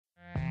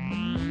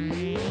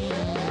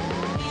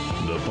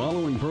The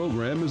following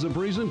program is a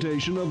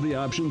presentation of the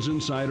Options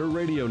Insider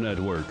Radio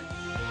Network.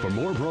 For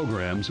more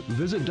programs,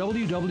 visit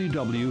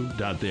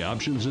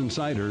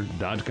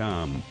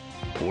www.theoptionsinsider.com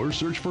or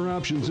search for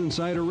Options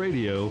Insider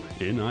Radio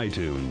in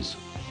iTunes.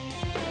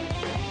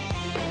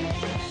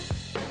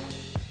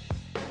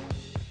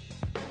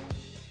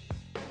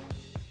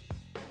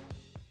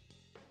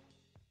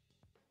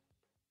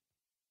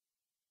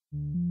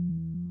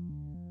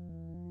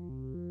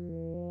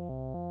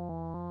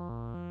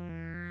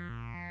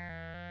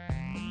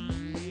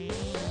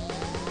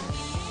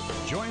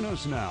 Join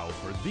us now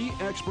for the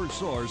expert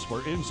source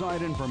for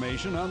inside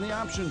information on the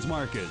options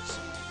markets.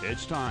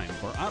 It's time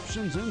for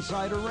Options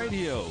Insider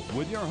Radio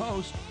with your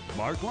host,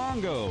 Mark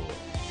Longo.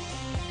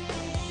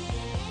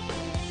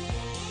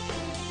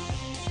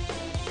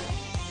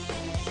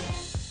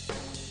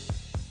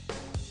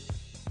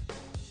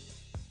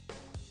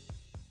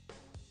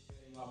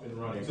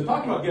 So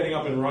talking about getting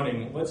up and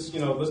running, let's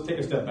take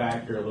a step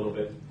back here a little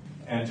bit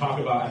and talk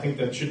about, I think,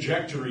 the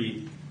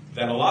trajectory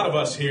that a lot of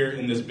us here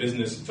in this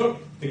business took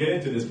to get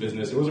into this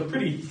business. It was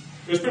pretty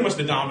much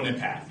the dominant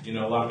path. A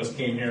lot of us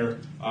came here.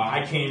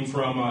 I came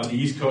from the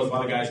East Coast. A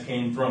lot of guys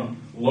came from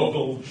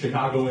local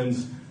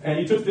Chicagoans, and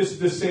you took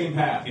this same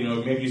path.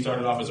 Maybe you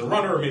started off as a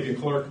runner or maybe a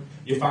clerk.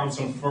 You found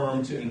some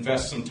firm to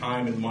invest some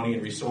time and money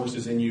and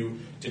resources in you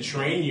to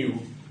train you,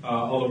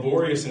 a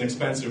laborious and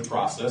expensive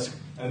process.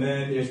 And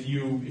then if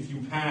you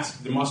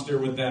passed the muster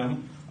with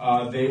them,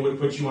 they would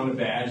put you on a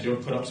badge. They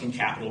would put up some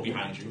capital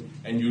behind you,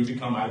 and you would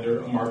become either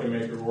a market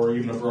maker or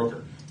even a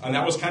broker. And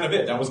that was kind of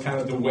it. That was kind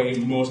of the way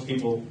most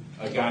people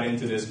got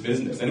into this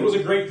business. And it was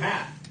a great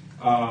path.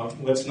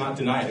 Let's not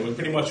deny it. It was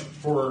pretty much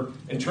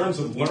in terms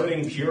of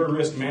learning pure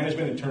risk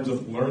management, in terms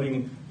of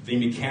learning the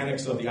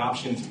mechanics of the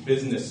options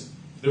business,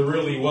 there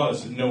really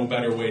was no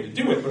better way to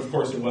do it. But of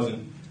course, it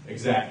wasn't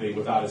exactly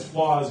without its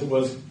flaws. It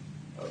was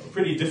a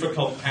pretty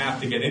difficult path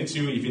to get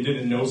into. If you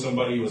didn't know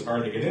somebody, it was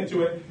hard to get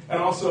into it.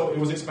 And also, it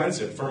was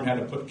expensive. Firm had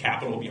to put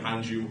capital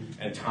behind you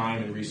and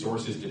time and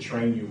resources to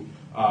train you.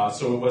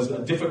 So it was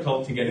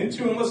difficult to get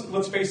into. And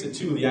let's face it,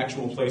 too, the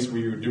actual place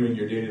where you were doing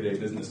your day-to-day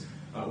business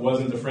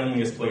wasn't the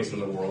friendliest place in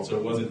the world. So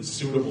it wasn't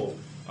suitable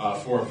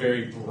for a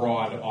very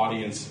broad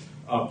audience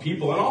of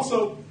people. And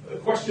also, a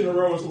question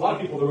arose, a lot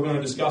of people that we're going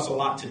to discuss a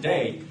lot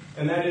today,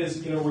 and that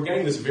is, we're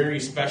getting this very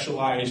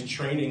specialized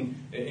training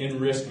in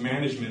risk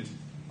management.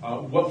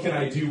 What can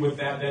I do with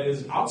that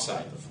is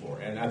outside the floor?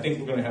 And I think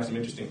we're going to have some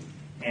interesting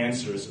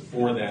answers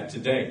for that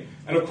today.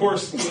 And of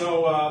course,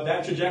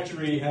 that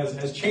trajectory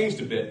has changed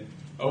a bit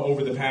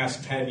over the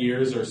past 10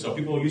 years or so.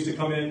 People used to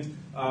come in,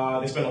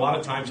 they spend a lot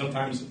of time,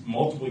 sometimes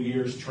multiple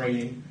years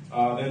training.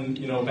 Then,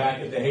 back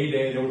at the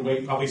heyday, they would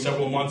wait probably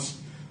several months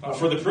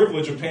for the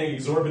privilege of paying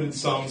exorbitant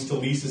sums to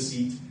lease a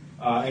seat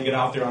and get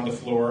out there on the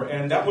floor.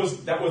 And there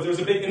was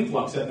a big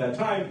influx at that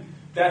time.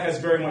 That has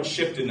very much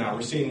shifted now.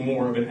 We're seeing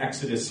more of an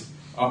exodus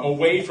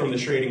away from the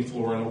trading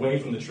floor and away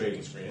from the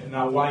trading screen.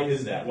 Now, why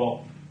is that?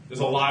 Well,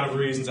 there's a lot of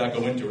reasons I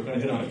go into. We're going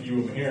to hit on a few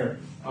of them here.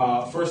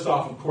 First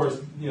off, of course,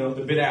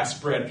 the bid-ask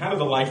spread, kind of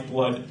the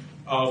lifeblood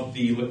of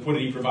the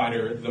liquidity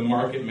provider, the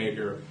market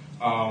maker.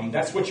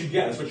 That's what you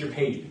get. That's what you're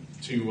paid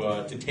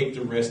to take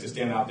the risk, to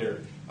stand out there,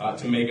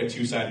 to make a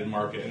two-sided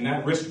market. And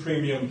that risk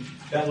premium,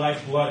 that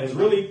lifeblood, has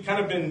really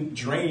kind of been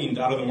drained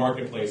out of the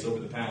marketplace over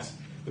the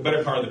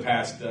better part of the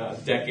past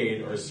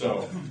decade or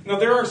so. Now,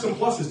 there are some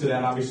pluses to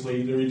that,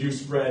 obviously. The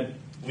reduced spread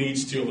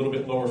leads to a little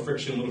bit lower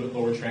friction, a little bit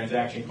lower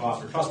transaction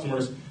costs for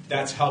customers.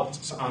 That's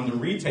helped on the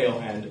retail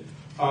end.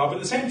 But at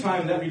the same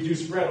time, that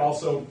reduced spread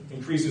also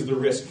increases the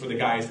risk for the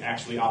guys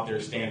actually out there,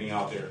 standing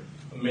out there,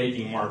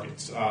 making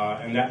markets.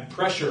 And that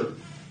pressure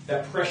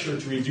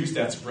to reduce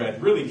that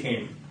spread really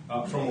came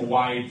from a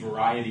wide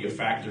variety of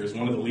factors.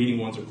 One of the leading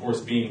ones, of course,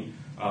 being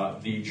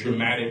the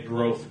dramatic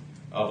growth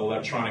of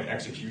electronic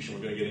execution.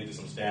 We're going to get into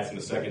some stats in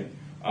a second.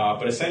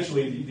 But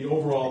essentially, the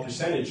overall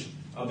percentage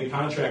of the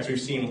contracts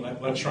we've seen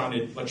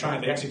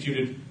electronically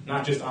executed,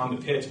 not just on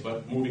the pit,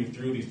 but moving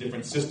through these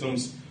different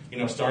systems,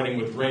 starting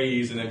with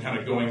raise and then kind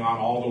of going on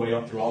all the way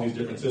up through all these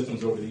different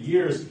systems over the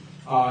years,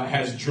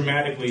 has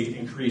dramatically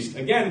increased.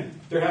 Again,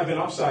 there have been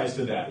upsides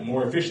to that.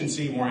 More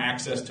efficiency, more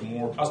access to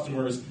more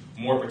customers,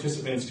 more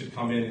participants could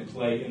come in and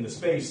play in the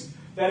space.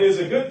 That is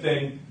a good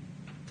thing.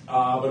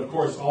 But of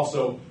course,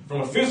 also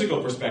from a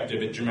physical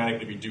perspective, it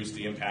dramatically reduced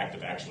the impact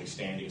of actually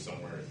standing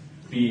somewhere,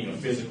 being a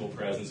physical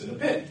presence in a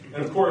pit.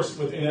 And of course,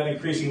 within that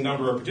increasing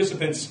number of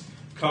participants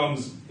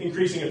comes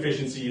increasing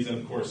efficiencies and,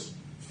 of course,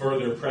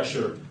 further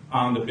pressure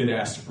on the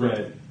bid-ask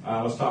spread.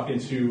 I was talking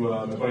to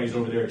my buddies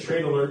over there at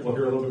Trade Alert. We'll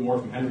hear a little bit more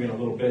from Henry in a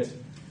little bit.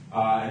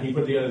 And he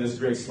put together this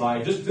great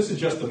slide. This is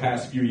just the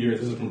past few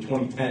years. This is from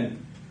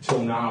 2010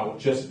 till now,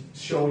 just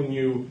showing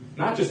you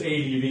not just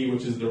ADV,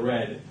 which is the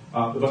red,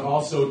 but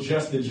also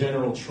just the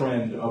general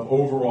trend of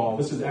overall,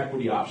 this is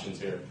equity options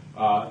here,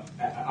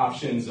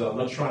 options,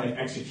 electronic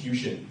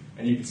execution.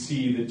 And you can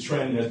see the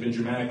trend has been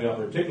dramatically up,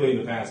 particularly in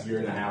the past year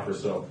and a half or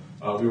so.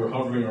 We were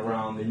hovering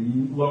around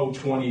the low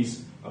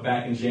 20s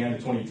back in January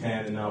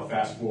 2010, and now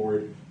fast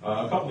forward,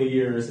 a couple of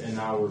years, and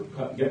now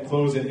we're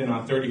closing in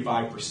on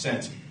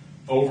 35%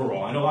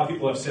 overall. I know a lot of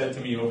people have said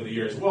to me over the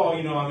years, well,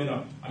 I'm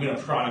in a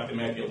product that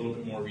might be a little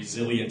bit more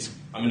resilient.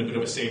 I'm in a bit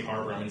of a safe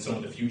harbor. I'm in some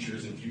of the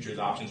futures and futures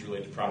options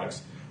related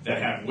products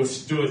that have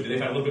withstood. They've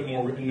had a little bit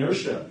more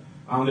inertia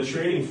on the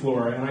trading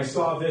floor. And I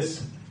saw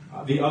this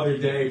the other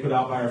day put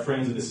out by our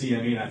friends at the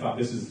CME, and I thought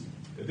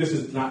if this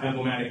is not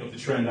emblematic of the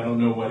trend, I don't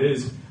know what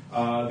is.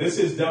 This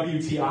is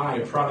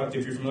WTI, a product,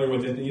 if you're familiar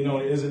with it,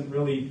 it isn't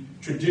really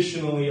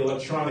traditionally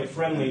electronic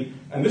friendly.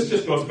 And this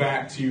just goes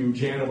back to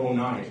Jan of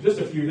 09. This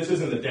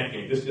isn't a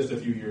decade, this is just a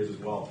few years as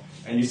well.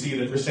 And you see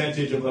the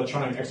percentage of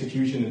electronic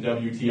execution in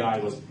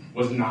WTI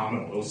was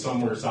nominal. It was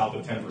somewhere south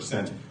of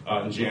 10%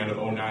 in Jan of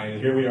 09.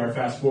 And here we are,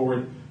 fast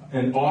forward.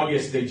 In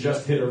August, they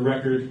just hit a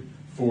record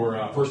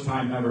for first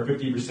time ever,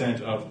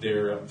 50% of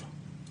their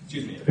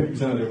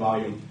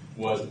volume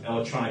was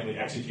electronically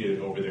executed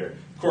over there.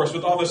 Of course,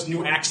 with all this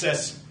new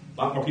access,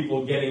 a lot more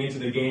people getting into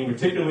the game,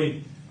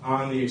 particularly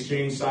on the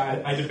exchange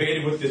side. I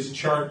debated with this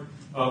chart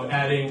of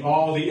adding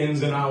all the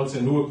ins and outs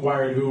and who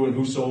acquired who and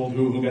who sold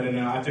who got in and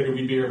out. I figured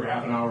we'd be here for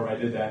half an hour if I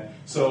did that.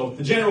 So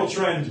the general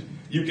trend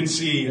you can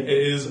see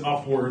is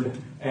upward,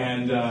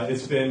 and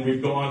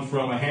we've gone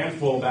from a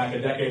handful back a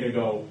decade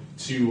ago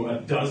to a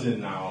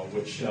dozen now,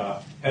 which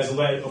has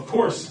led, of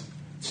course,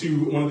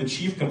 to one of the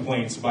chief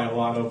complaints by a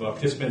lot of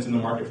participants in the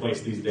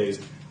marketplace these days,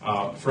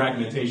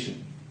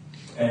 fragmentation.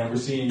 And we're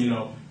seeing,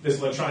 this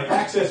electronic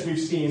access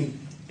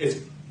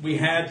we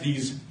had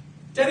these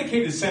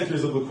dedicated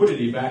centers of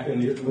liquidity back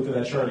look at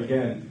that chart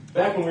again.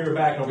 Back when we were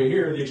back over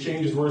here, the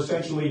exchanges were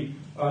essentially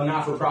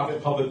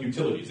not-for-profit public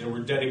utilities. They were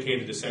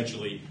dedicated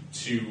essentially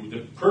to the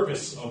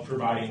purpose of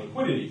providing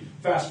liquidity.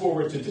 Fast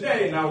forward to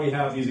today, and now we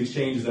have these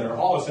exchanges that are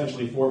all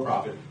essentially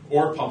for-profit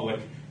or public.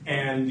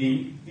 And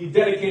the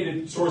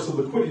dedicated source of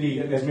liquidity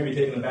has maybe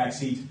taken a back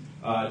seat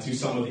to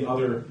some of the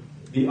other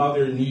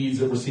needs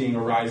that we're seeing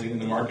arising in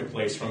the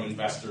marketplace from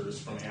investors,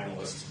 from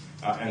analysts,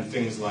 and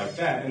things like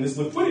that. And this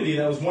liquidity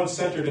that was once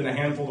centered in a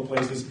handful of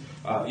places,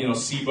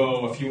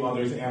 SIBO, a few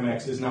others,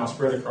 Amex, is now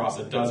spread across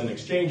a dozen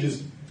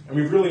exchanges. And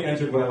we've really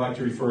entered what I like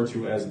to refer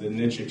to as the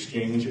niche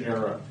exchange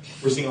era.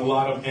 We're seeing a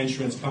lot of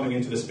entrants coming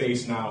into the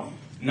space now,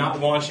 not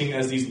launching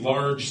as these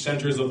large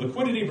centers of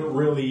liquidity, but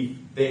really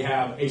they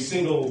have a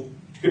single.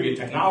 It could be a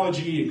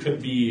technology, it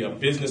could be a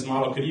business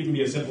model, it could even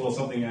be as simple as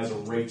something as a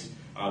rate.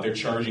 They're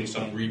charging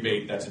some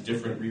rebate that's a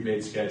different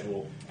rebate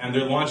schedule, and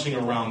they're launching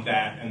around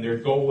that, and their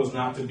goal is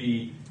not to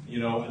be,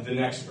 the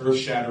next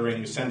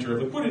earth-shattering center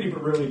of liquidity,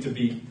 but really to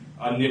be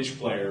a niche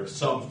player,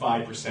 sub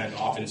 5%,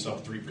 often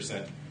sub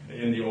 3%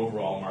 in the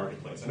overall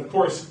marketplace. And of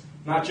course,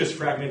 not just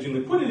fragmenting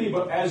liquidity,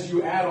 but as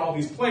you add all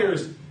these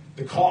players,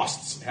 the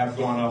costs have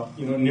gone up,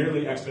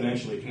 nearly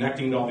exponentially.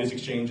 Connecting to all these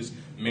exchanges,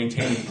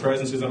 maintaining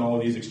presences on all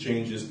of these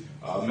exchanges,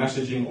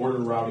 messaging, order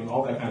routing,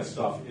 all that kind of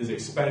stuff is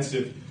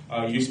expensive.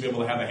 You used to be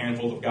able to have a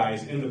handful of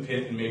guys in the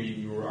pit, and maybe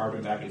you were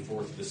arguing back and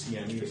forth to the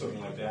CME or something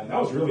like that. And that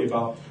was really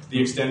about the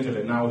extent of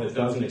it. Now with a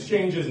dozen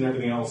exchanges and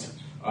everything else,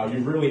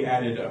 you've really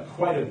added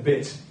quite a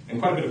bit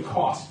of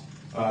cost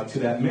to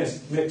that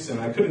mix. And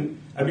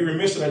I'd be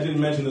remiss if I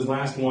didn't mention this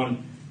last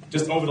one.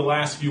 Just over the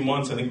last few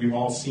months, I think we've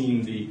all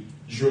seen the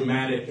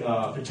dramatic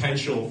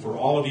potential for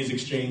all of these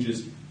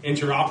exchanges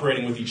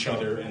interoperating with each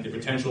other and the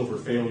potential for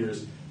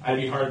failures. I'd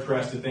be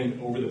hard-pressed to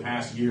think over the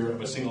past year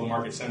of a single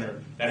market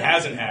center that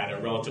hasn't had a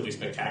relatively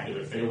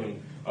spectacular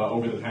failing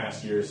over the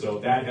past year. So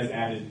that has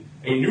added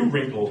a new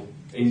wrinkle,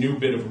 a new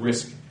bit of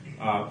risk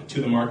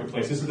to the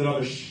marketplace. This is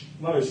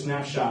another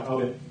snapshot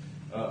of it,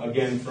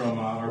 again, from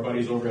our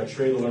buddies over at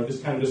Trade Alert.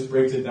 This kind of just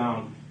breaks it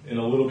down in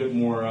a little bit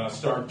more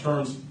stark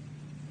terms.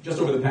 Just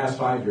over the past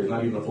 5 years,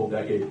 not even a full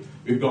decade,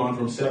 we've gone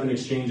from 7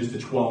 exchanges to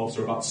 12,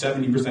 so about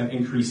 70%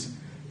 increase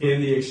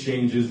in the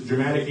exchanges,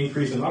 dramatic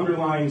increase in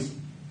underlines.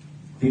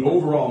 The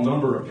overall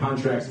number of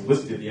contracts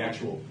listed, the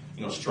actual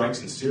strikes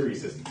and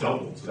series, has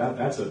doubled. So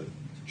that's a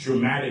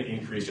dramatic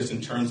increase just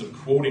in terms of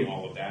quoting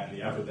all of that and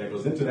the effort that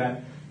goes into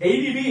that.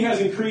 ADV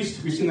has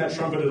increased. We've seen that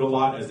trumpeted a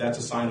lot as that's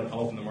a sign of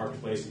health in the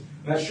marketplace. And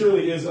that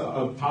surely is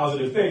a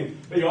positive thing.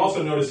 But you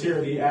also notice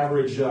here the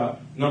average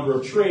number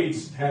of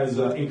trades has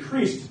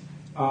increased,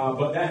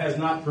 but that has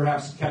not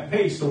perhaps kept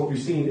pace. So what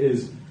we've seen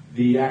is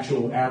the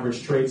actual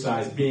average trade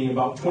size being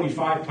about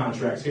 25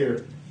 contracts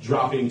here,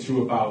 dropping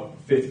to about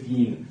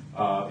 15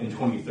 in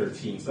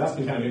 2013. So that's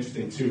been kind of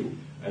interesting, too,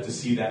 to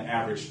see that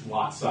average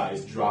lot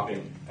size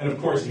dropping. And,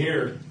 of course,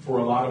 here, for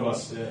a lot of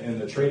us in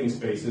the trading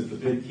space, is the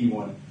big key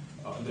one.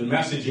 The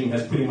messaging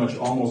has pretty much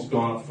almost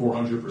gone up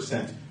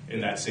 400%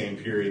 in that same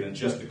period. And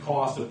just the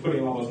cost of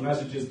putting all those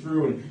messages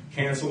through and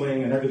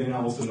canceling and everything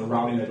else and the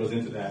routing that goes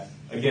into that,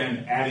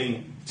 again,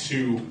 adding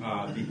to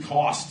the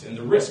cost and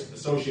the risk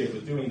associated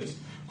with doing this.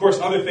 Of course,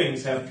 other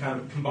things have kind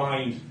of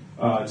combined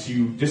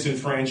to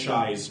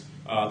disenfranchise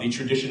the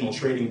traditional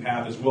trading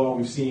path as well.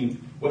 We've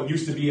seen what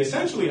used to be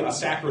essentially a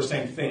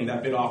sacrosanct thing,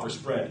 that bid-offer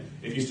spread.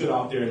 If you stood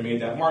out there and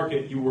made that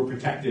market, you were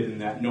protected in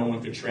that no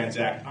one could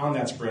transact on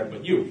that spread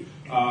but you.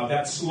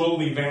 That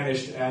slowly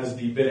vanished as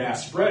the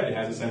bid-ask spread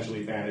has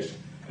essentially vanished.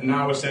 And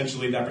now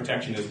essentially that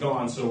protection is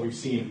gone, so we've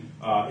seen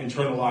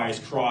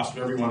internalized, cross,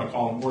 whatever you want to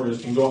call them,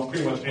 orders can go up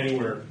pretty much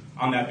anywhere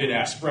on that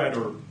bid-ask spread,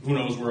 or who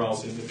knows where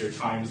else if their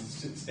time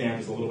stamp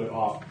is a little bit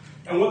off.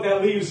 And what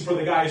that leaves for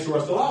the guys who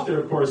are still out there,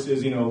 of course,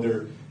 is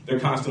they're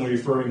constantly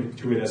referring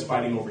to it as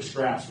fighting over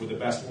scraps, where the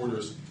best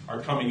orders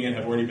are coming in,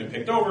 have already been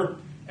picked over,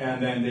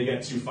 and then they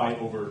get to fight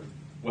over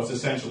what's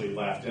essentially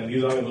left. And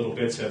these other little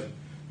bits have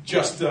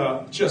just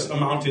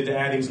amounted to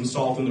adding some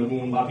salt in the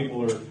wound. A lot of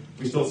people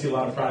we still see a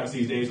lot of products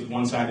these days with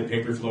one-sided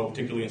paper flow,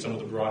 particularly in some of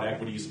the broad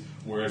equities,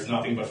 where it's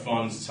nothing but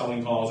funds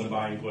selling calls and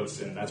buying puts,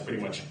 and that's pretty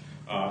much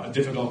a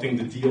difficult thing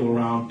to deal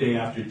around day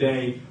after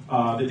day.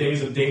 The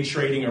days of day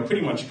trading are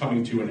pretty much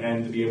coming to an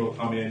end to be able to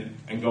come in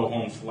and go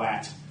home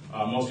flat.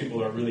 Most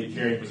people are really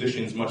carrying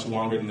positions much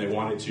longer than they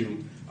wanted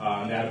to,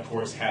 and that, of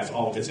course, has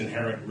all of its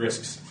inherent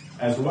risks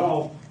as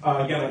well.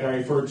 Again, like I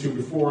referred to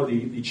before,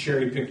 the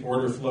cherry-picked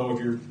order flow,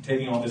 if you're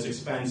taking all this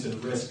expense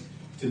and risk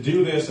to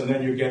do this, and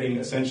then you're getting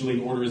essentially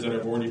orders that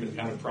have already been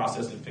kind of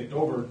processed and picked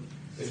over,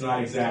 it's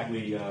not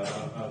exactly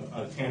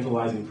a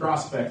tantalizing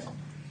prospect.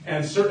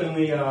 And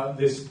certainly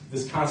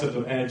this concept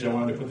of edge, I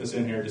wanted to put this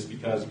in here just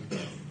because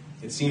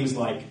it seems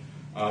like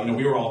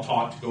we were all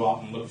taught to go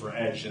out and look for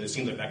edge, and it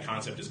seems like that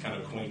concept is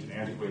kind of quaint and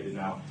antiquated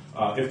now.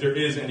 If there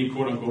is any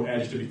quote-unquote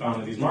edge to be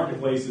found in these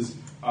marketplaces,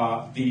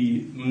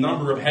 the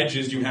number of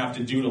hedges you have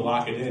to do to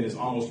lock it in is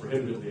almost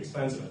prohibitively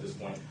expensive at this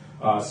point.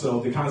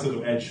 So the concept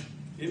of edge,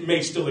 it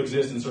may still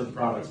exist in certain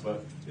products,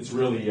 but it's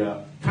really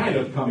kind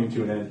of coming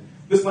to an end.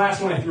 This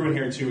last one I threw in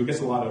here too, it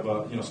gets a lot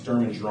of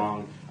Sturm und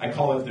Drang. I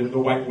call it the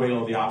white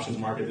whale of the options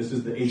market. This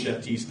is the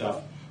HFT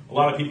stuff. A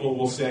lot of people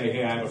will say,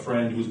 hey, I have a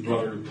friend whose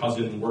brother or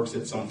cousin works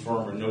at some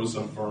firm or knows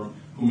some firm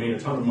who made a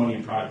ton of money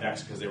in product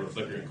X because they were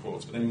flickering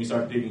quotes. But then when you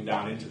start digging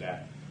down into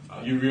that,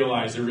 you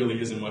realize there really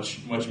isn't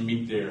much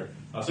meat there.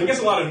 So it gets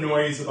a lot of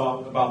noise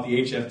about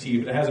the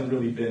HFT, but it hasn't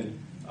really been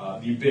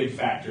the big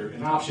factor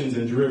in options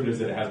and derivatives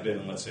that it has been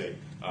in, let's say,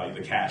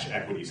 the cash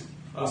equities.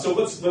 So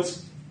let's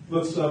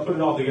put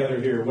it all together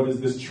here. What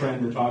is this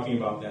trend we're talking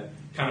about that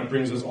kind of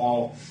brings us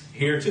all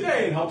here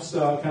today and helps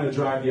kind of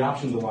drive the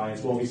options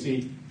alliance? Well, we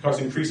see, of course,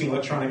 increasing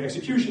electronic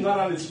execution, not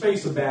on its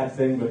face a bad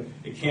thing, but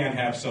it can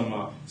have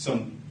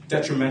some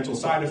detrimental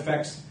side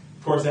effects.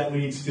 Of course, that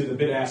leads to the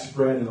bid-ask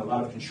spread and a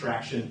lot of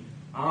contraction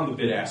on the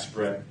bid-ask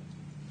spread.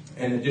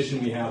 In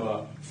addition, we have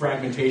a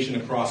fragmentation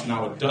across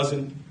now a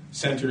dozen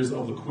centers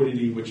of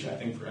liquidity, which I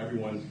think for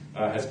everyone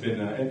has been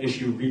an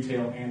issue,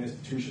 retail and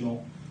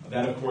institutional.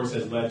 That, of course,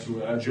 has led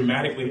to a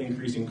dramatically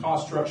increasing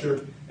cost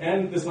structure.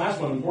 And this last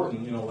one,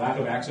 important, lack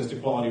of access to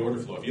quality order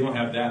flow. If you don't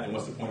have that, then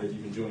what's the point of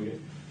even doing it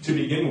to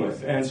begin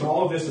with? And so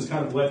all of this has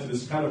kind of led to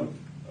this kind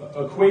of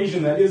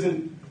equation that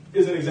isn't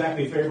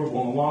exactly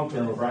favorable in the long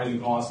term of rising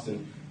costs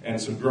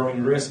and some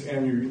growing risk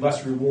and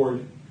less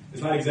reward.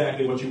 It's not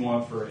exactly what you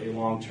want for a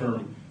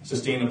long-term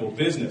sustainable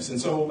business.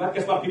 And so that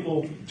gets a lot of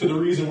people to the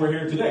reason we're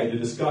here today, to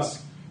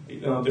discuss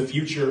the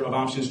future of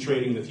options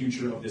trading, the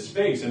future of this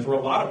space. And for a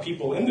lot of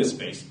people in this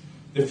space,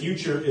 the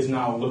future is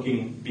now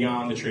looking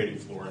beyond the trading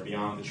floor and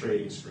beyond the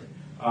trading screen.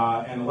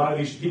 And a lot of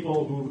these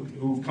people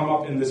who've come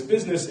up in this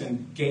business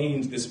and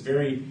gained this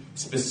very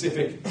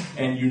specific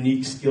and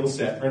unique skill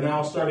set are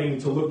now starting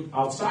to look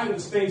outside of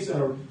the space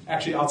and are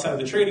actually outside of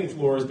the trading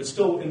floors, but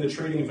still in the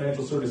trading and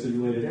financial services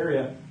related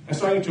area, and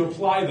starting to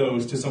apply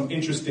those to some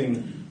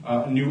interesting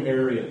new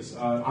areas.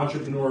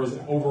 Entrepreneurs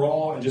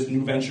overall and just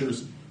new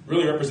ventures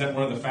really represent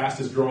one of the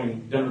fastest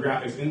growing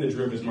demographics in the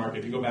derivatives market.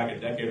 If you go back a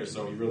decade or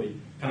so, you're really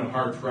kind of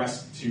hard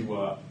pressed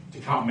to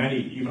count many,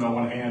 even on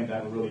one hand,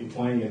 that are really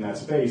playing in that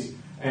space.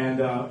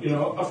 And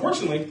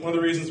unfortunately, one of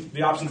the reasons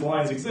the Options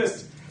Alliance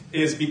exists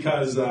is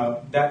because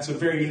that's a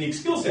very unique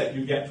skill set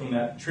you get from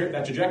that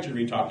trajectory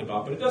we talked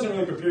about. But it doesn't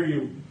really prepare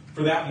you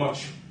for that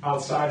much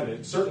outside of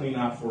it. Certainly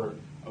not for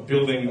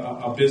building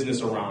a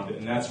business around it.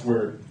 And that's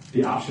where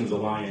the Options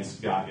Alliance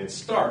got its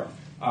start.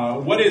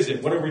 What is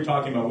it? What are we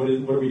talking about? What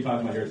are we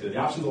talking about here today? The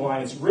Options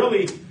Alliance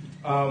really,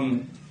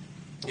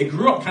 it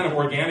grew up kind of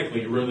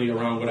organically, really,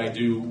 around what I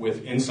do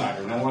with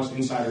Insider. And I launched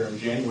Insider in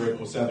January of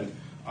 2007.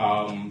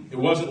 It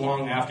wasn't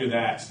long after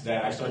that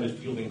I started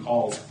fielding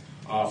calls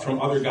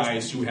from other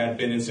guys who had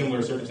been in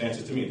similar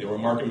circumstances to me. They were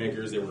market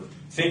makers. They were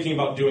thinking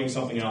about doing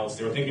something else.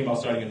 They were thinking about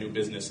starting a new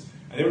business.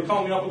 And they would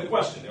call me up with a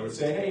question. They would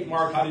say, hey,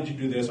 Mark, how did you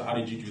do this? Or how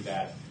did you do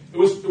that? It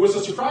was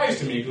a surprise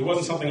to me because it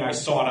wasn't something I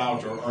sought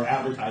out or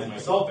advertised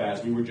myself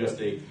as. We were just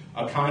a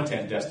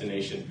content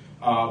destination.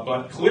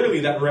 But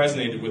clearly that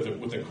resonated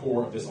with the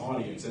core of this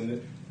audience.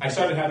 And I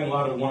started having a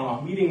lot of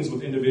one-off meetings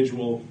with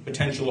individual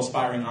potential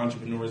aspiring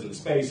entrepreneurs in the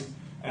space.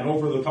 And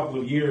over the couple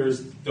of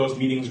years, those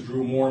meetings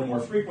grew more and more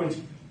frequent.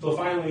 So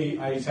finally,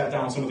 I sat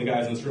down with some of the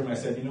guys in this room and I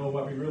said, you know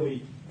what, we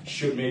really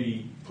should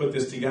maybe put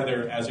this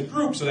together as a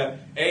group so that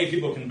A,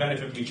 people can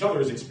benefit from each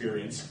other's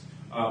experience.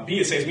 B,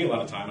 it saves me a lot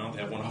of time. I don't have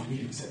to have one-off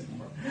meetings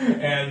anymore.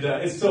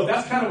 And so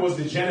that kind of was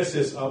the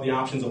genesis of the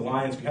Options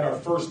Alliance. We had our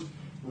first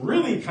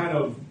really kind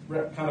of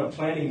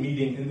planning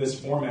meeting in this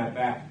format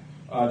back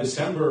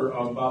December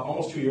of about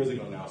almost 2 years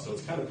ago now. So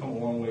it's kind of come a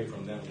long way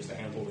from then, just a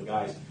handful of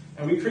guys.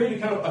 And we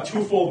created kind of a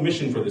twofold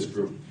mission for this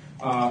group.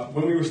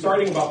 when we were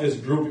starting about this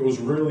group, it was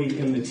really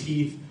in the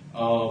teeth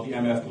of the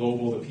MF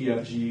Global, the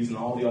PFGs, and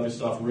all the other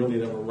stuff really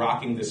that were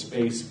rocking this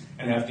space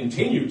and have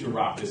continued to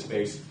rock this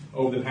space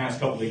over the past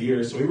couple of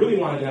years. So we really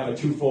wanted to have a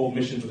twofold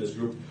mission for this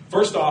group.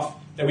 First off,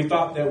 that we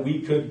thought that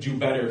we could do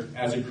better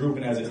as a group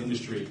and as an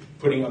industry,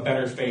 putting a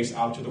better face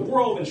out to the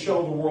world and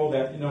show the world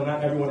that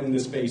not everyone in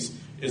this space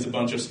is a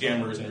bunch of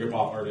scammers and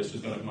rip-off artists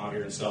who's going to come out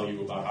here and sell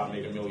you about how to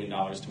make $1 million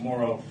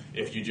tomorrow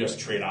if you just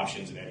trade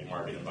options in any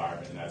market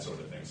environment and that sort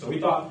of thing. So we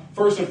thought,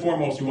 first and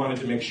foremost, we wanted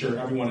to make sure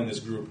everyone in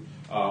this group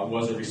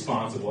was a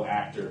responsible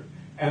actor.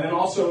 And then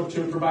also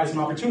to provide some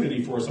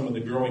opportunity for some of the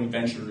growing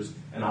ventures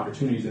and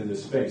opportunities in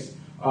this space.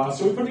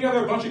 So we put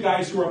together a bunch of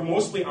guys who are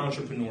mostly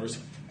entrepreneurs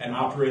and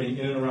operating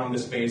in and around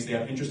this space. They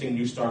have interesting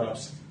new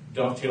startups,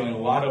 dovetailing a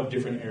lot of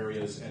different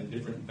areas and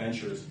different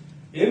ventures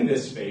in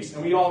this space.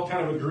 And we all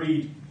kind of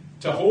agreed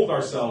to hold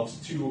ourselves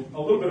to a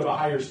little bit of a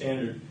higher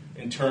standard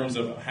in terms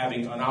of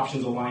having an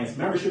Options Alliance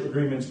membership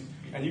agreement.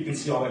 And you can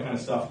see all that kind of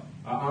stuff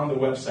on the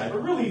website.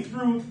 But really,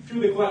 through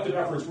the collective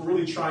efforts, we're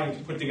really trying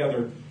to put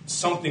together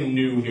something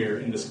new here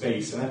in the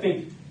space. And I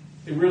think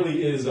it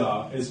really is,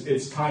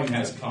 its time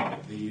has come.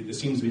 This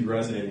seems to be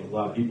resonating with a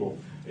lot of people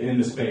in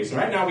the space. And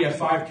right now we have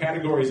 5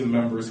 categories of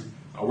members.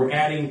 We're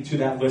adding to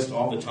that list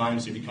all the time.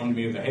 So if you come to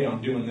me and say, hey, I'm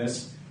doing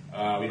this, we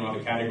don't have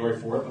a category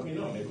for it, let me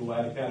know. Maybe we'll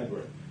add a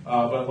category.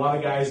 But a lot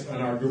of guys in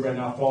our group right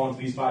now fall into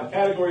these 5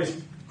 categories.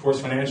 Of course,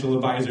 financial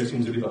advisor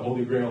seems to be the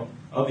holy grail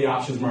of the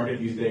options market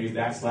these days,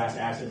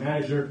 that/asset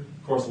manager.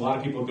 Of course, a lot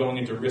of people going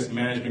into risk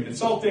management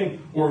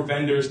consulting or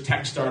vendors,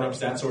 tech startups,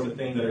 that sort of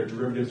thing that are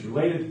derivatives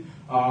related.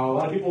 A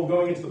lot of people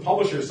going into the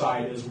publisher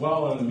side as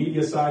well, on the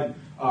media side.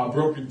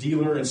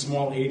 Broker-dealer and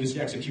small agency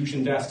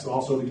execution desks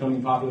also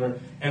becoming popular.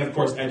 And of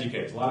course,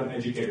 educators. A lot of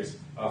educators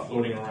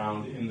floating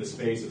around in the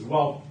space as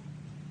well.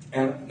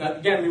 And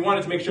again, we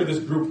wanted to make sure this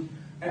group,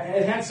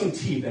 it had some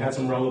teeth, it had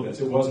some relevance.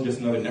 It wasn't just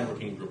another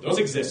networking group. Those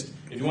exist.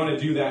 If you want to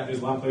do that, there's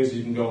a lot of places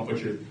you can go and put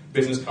your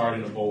business card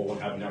in a bowl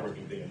and have a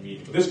networking thing and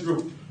meeting. But this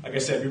group, like I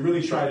said, we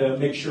really try to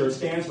make sure it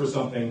stands for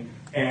something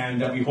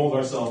and that we hold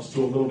ourselves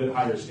to a little bit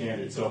higher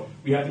standard. So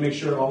we have to make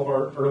sure all of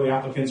our early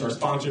applicants are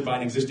sponsored by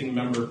an existing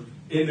member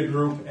in the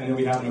group, and then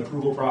we have an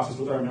approval process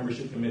with our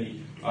membership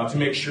committee to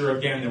make sure,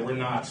 again, that we're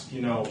not,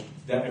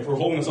 that if we're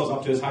holding ourselves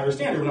up to this higher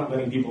standard, we're not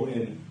letting people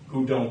in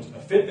who don't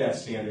fit that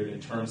standard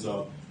in terms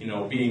of,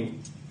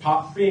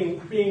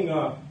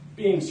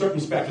 being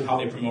circumspect with how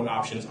they promote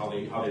options, how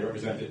they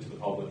represent it to the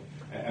public,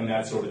 and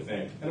that sort of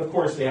thing. And of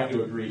course, they have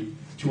to agree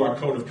to our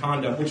code of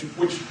conduct,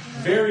 which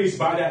varies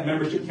by that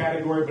membership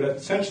category, but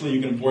essentially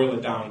you can boil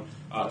it down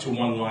to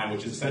one line,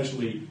 which is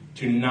essentially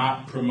to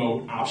not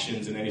promote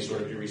options in any sort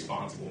of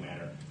irresponsible manner.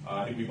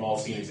 I think we've all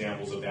seen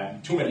examples of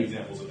that, too many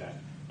examples of that,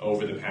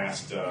 over the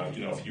past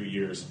few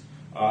years.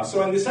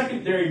 So in the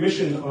secondary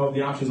mission of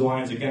the Options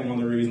Alliance, again, one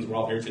of the reasons we're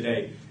all here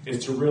today,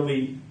 is to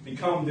really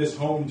become this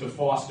home to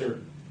foster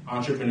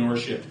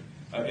entrepreneurship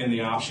in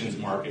the options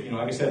market.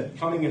 Like I said,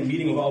 coming and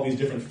meeting with all these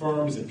different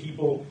firms and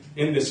people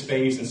in this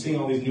space and seeing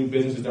all these new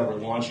businesses that we're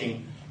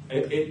launching,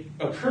 it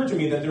occurred to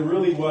me that there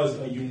really was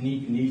a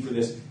unique need for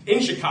this in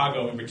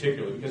Chicago in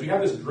particular, because we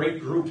have this great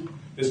group,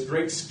 this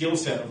great skill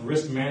set of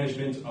risk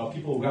management, of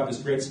people who have this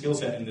great skill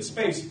set in this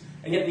space,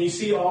 and yet when you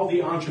see all the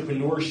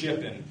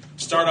entrepreneurship and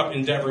startup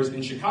endeavors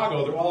in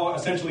Chicago, they're all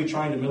essentially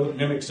trying to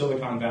mimic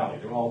Silicon Valley.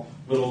 They're all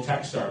little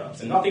tech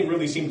startups, and nothing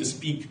really seemed to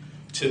speak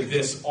to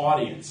this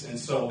audience, and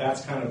so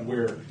that's kind of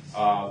where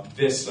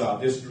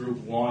this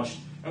group launched.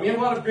 And we have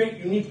a lot of great,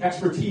 unique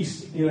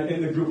expertise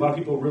in the group. A lot of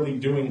people really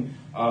doing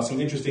some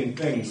interesting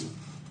things,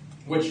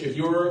 which if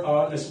you're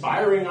an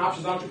aspiring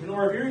options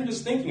entrepreneur, if you're even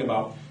just thinking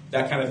about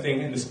that kind of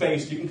thing in the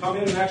space, you can come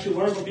in and actually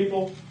learn from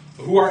people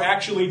who are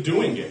actually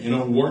doing it,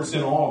 warts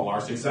and all,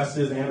 our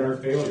successes and our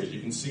failures.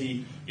 You can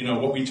see,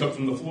 what we took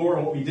from the floor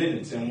and what we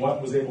didn't, and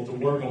what was able to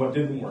work and what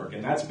didn't work.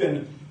 And that's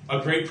been a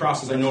great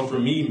process, I know, for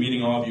me,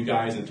 meeting all of you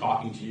guys and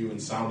talking to you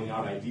and sounding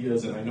out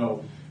ideas. And I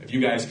know if you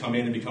guys come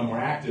in and become more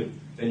active,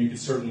 then you can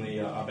certainly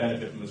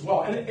benefit from it as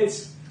well. And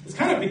it's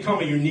kind of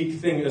become a unique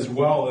thing as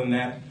well, in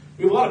that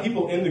we have a lot of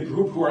people in the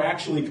group who are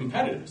actually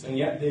competitors, and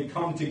yet they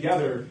come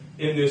together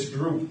in this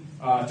group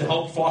to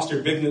help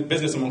foster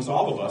business amongst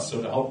all of us,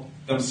 so to help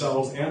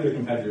themselves and their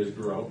competitors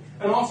grow.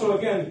 And also,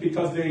 again,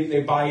 because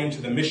they buy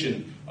into the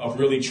mission of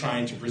really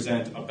trying to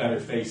present a better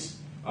face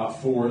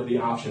for the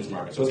options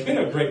market. So it's been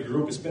a great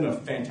group. It's been a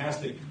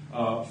fantastic,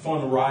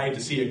 fun ride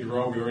to see it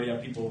grow. We already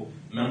have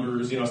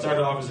members. It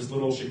started off as this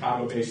little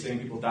Chicago-based thing.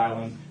 People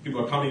dial in.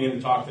 People are coming in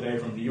to talk today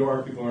from New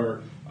York. People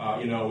are,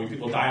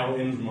 people dial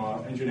in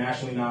from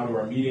internationally now to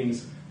our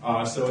meetings.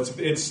 So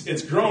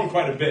it's grown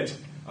quite a bit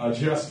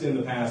just in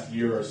the past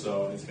year or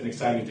so. And it's been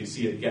exciting to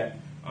see it get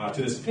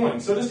to this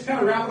point. So just to kind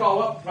of wrap it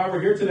all up, why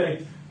we're here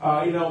today,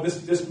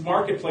 this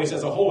marketplace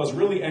as a whole has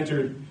really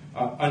entered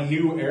a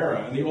new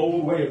era. And the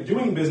old way of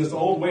doing business, the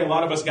old way a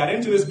lot of us got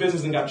into this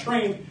business and got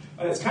trained,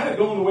 it's kind of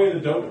going the way of the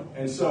dodo.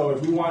 And so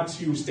if we want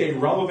to stay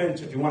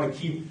relevant, if we want to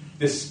keep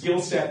this skill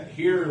set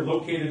here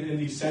located in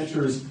these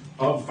centers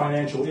of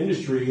financial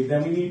industry,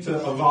 then we need to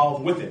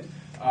evolve with it.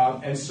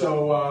 And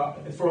so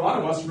for a lot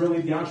of us,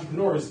 really, the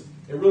entrepreneurs,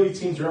 it really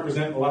seems to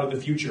represent a lot of the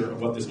future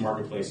of what this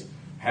marketplace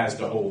has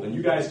to hold. And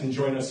you guys can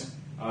join us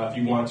if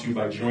you want to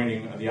by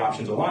joining the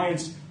Options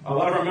Alliance. A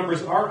lot of our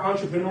members are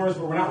entrepreneurs,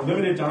 but we're not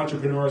limited to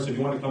entrepreneurs. So if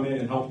you want to come in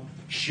and help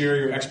share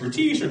your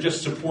expertise or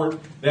just support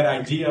that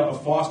idea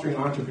of fostering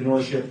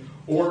entrepreneurship,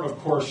 or, of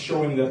course,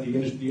 showing that the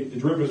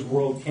derivatives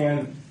world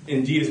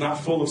is not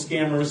full of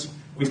scammers.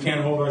 We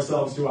can hold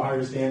ourselves to a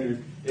higher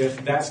standard.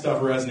 If that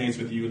stuff resonates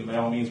with you, then by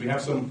all means, we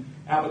have some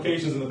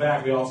applications in the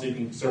back. We also, you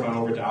can serve on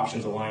over to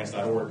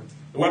optionsalliance.org.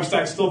 The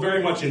website's still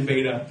very much in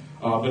beta,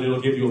 but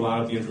it'll give you a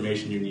lot of the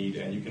information you need.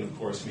 And you can, of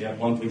course, we have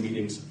monthly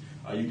meetings.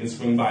 You can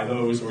swing by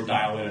those or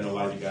dial in. I know a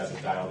lot of you guys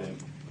have dialed in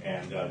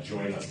and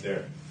join us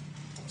there.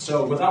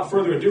 So without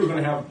further ado,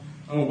 I'm going to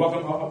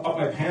welcome up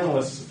my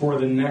panelists for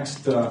the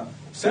next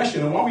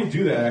session. And while we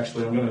do that,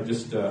 actually, I'm going to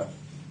just,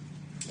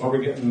 while we're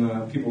getting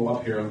people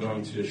up here, I'm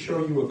going to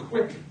show you a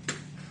quick,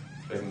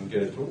 if I can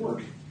get it to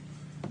work.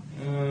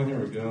 Here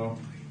we go.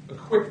 A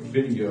quick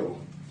video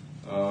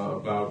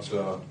about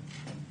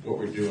what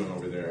we're doing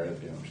over there at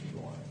the Options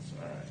Alliance.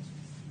 All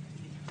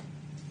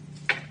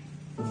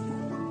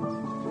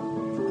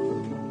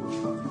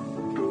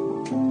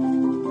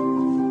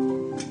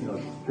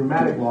right.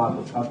 Dramatic loss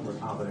of customer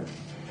confidence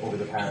over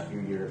the past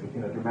few years. We've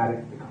seen a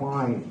dramatic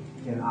decline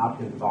in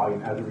options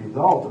volume as a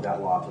result of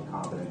that loss of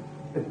confidence.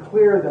 It's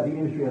clear that the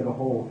industry as a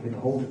whole can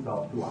hold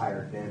itself to a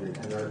higher standard,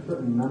 and there are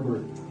certain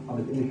members of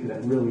this industry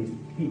that really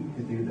seek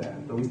to do that.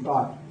 So we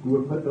thought we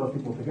would put those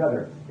people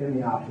together in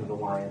the Options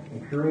Alliance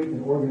and create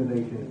an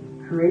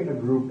organization, create a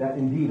group that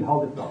indeed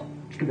held itself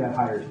to that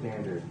higher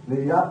standard.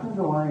 The Options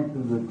Alliance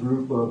is a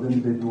group of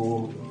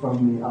individuals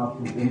from the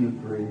options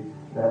industry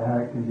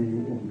that can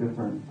be in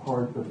different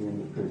parts of the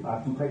industry.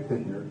 Option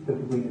practitioners,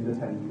 typically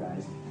independent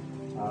guys,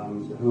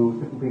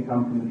 who typically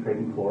come from the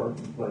trading floor,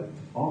 but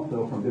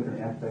also from different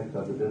aspects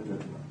of the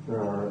business. There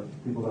are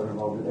people that are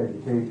involved in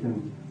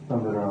education,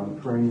 some that are on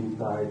the training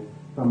side,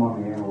 some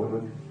on the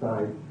analytics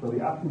side. So the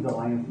Options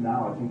Alliance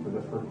now, I think for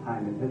the first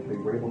time in history,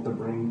 we're able to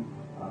bring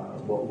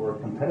what were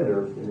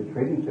competitors in the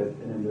trading pits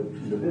and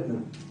in the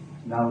business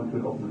now into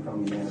an open and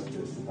friendly manner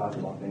to talk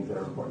about things that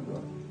are important to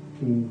us.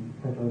 Being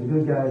essentially the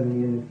good guys in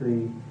the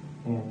industry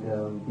and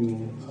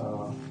being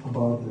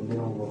above the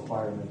minimum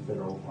requirements that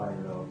are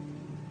required of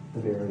the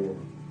various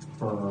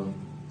firms,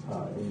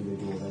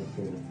 individuals,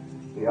 educators.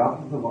 The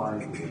Options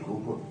Alliance is a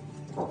group of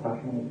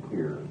professional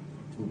peers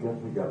who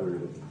get together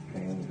to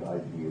exchange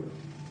ideas,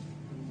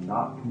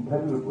 not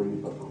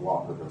competitively but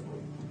cooperatively.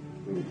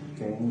 We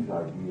exchange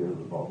ideas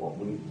about what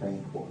we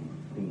think, what we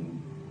see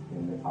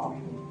in the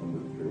options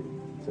industry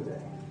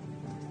today.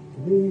 To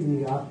me,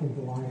 the Options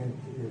Alliance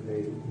is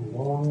a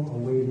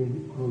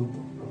long-awaited group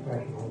of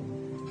professionals,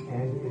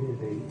 and it is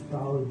a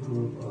solid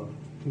group of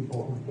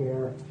people who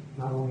care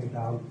not only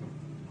about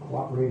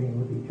cooperating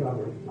with each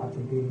other, not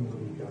competing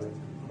with each other,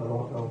 but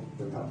also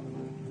their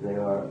customers. They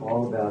are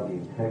all about the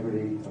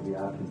integrity of the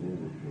options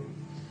industry.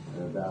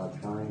 They're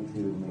about trying to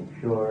make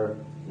sure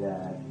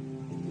that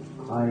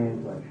the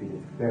clients are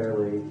treated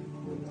fairly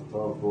with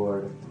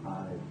above-board,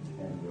 honest,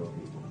 and real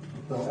people.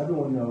 So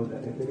everyone knows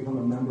that if they become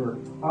a member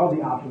of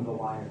the Options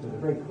Alliance, there's a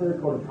very clear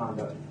code of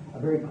conduct, a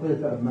very clear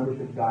set of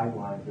membership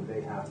guidelines that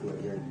they have to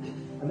adhere to.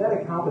 And that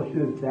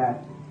accomplishes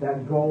that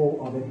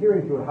goal of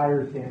adhering to a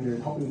higher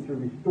standard, helping to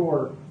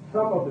restore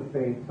some of the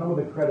faith, some of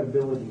the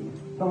credibility,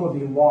 some of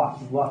the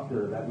lost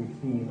luster that we've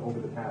seen over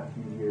the past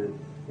few years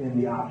in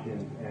the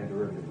options and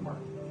derivatives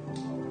market.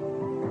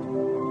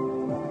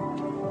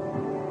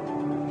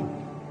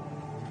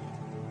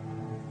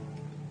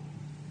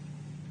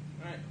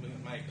 All right,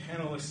 my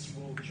panelists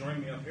will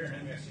join me up here.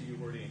 Henry, I see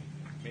you've already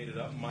made it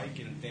up. Mike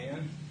and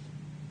Dan.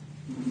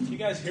 Can you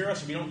guys hear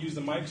us? If we don't use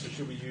the mics, or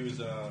should we use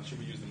the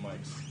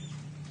mics?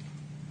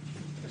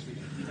 I guess we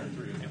can turn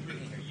through. We can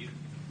hear you.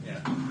 Yeah,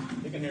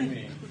 they can hear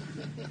me.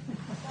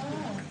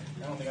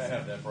 I don't think I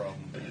have that problem.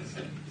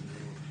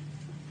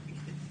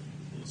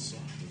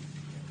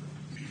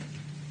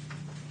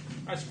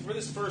 All right, so for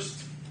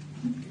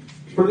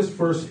this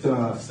first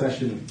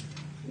session,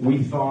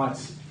 we thought,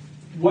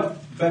 what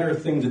better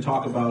thing to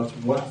talk about?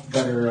 What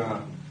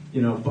better,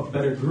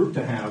 better group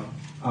to have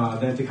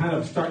than to kind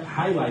of start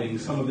highlighting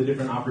some of the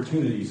different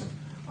opportunities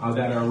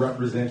that are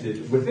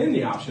represented within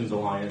the Options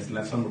Alliance and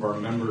that some of our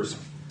members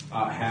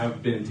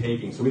have been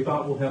taking. So we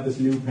thought we'll have this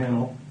new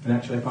panel, and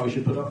actually I probably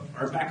should put up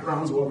our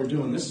backgrounds while we're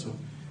doing this, so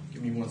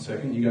give me 1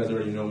 second. You guys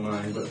already know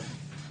mine, but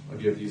I'll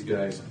give these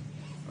guys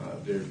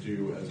their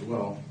due as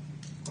well.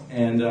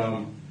 And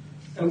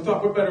we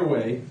thought what better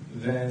way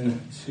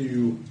than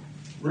to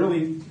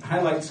really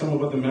highlight some of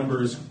what the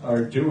members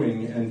are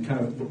doing and kind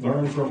of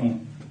learn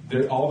from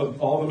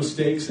all the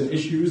mistakes and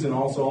issues and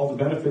also all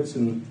the benefits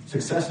and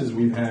successes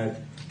we've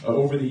had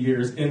over the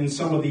years in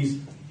some of these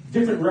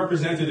different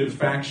representative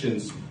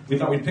factions. We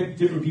thought we'd pick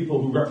different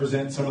people who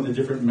represent some of the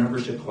different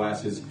membership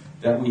classes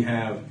that we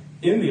have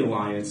in the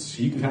Alliance,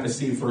 so you can kind of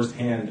see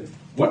firsthand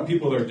what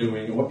people are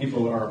doing and what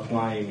people are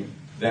applying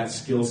that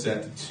skill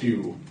set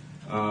to.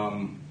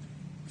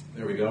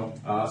 There we go.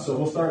 So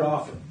we'll start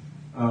off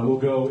We'll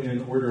go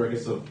in order, I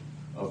guess, of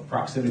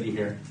proximity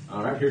here.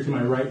 Right here to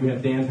my right, we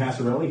have Dan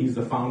Passarelli. He's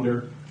the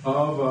founder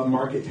of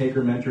Market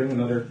Taker Mentoring,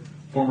 another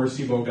former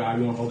SIBO guy.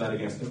 We won't hold that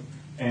against him.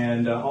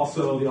 And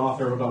also the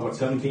author of about,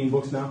 17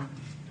 books now,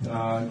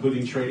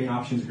 including Trading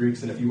Options,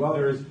 Greeks, and a few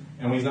others.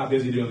 And when he's not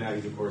busy doing that,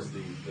 he's, of course,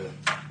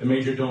 the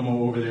major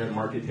domo over there at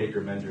Market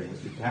Taker Mentoring.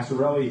 Mr.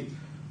 Passarelli,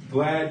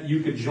 glad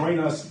you could join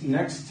us.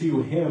 Next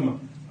to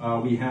him,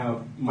 we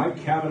have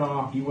Mike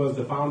Cavanaugh. He was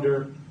the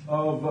founder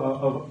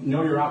of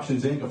Know Your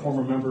Options, Inc., a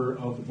former member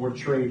of the Board of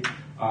Trade.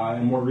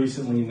 And more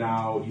recently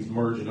now, he's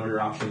merged Know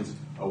Your Options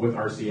with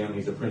RCM.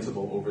 He's a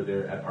principal over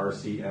there at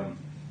RCM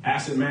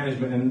Asset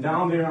Management. And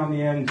down there on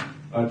the end,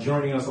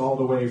 joining us all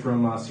the way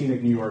from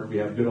scenic New York, we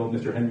have good old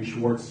Mr. Henry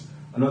Schwartz,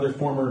 another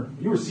former,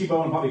 you were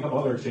SIBO and probably a couple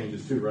other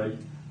exchanges too, right?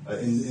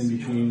 In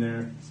between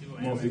there.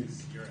 Mostly.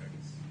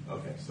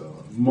 Okay,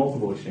 so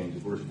multiple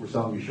exchanges. We're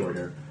selling you short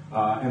here.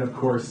 And of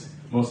course,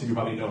 most of you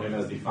probably know him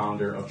as the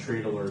founder of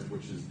Trade Alert,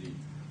 which is the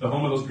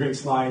home of those great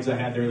slides I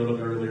had there a little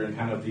bit earlier, and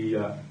kind of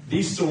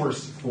the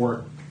source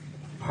for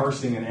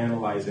parsing and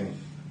analyzing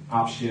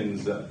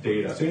options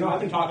data. So,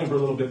 I've been talking for a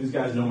little bit. These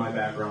guys know my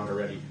background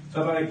already.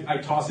 So I thought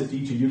I'd toss it to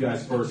each of you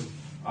guys first.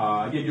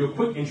 Give you a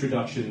quick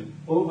introduction.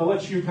 I'll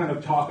let you kind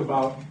of talk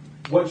about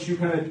what you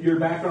your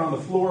background on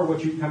the floor,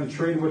 what you kind of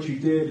traded, what you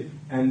did,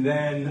 and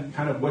then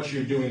kind of what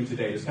you're doing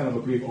today. Just kind of a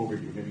brief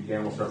overview. Maybe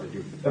Dan will start with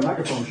you. The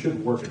microphone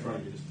should work in front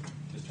of you.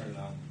 Just turn it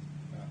on.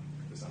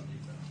 This on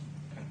mute.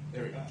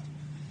 There we go.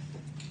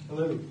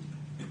 Hello.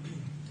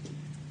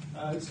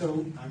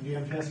 So I'm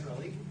Dan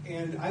Passarelli,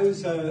 and I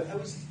was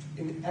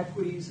an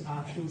equities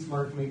options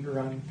market maker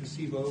on the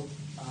SIBO.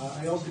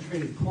 I also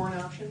traded corn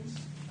options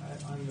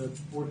on the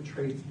Board of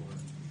Trade floor.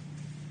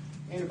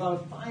 And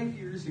about 5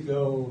 years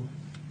ago,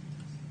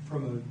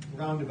 from a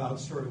roundabout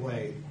sort of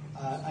way,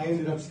 I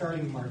ended up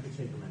starting Market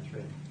Taker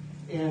Mentoring.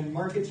 And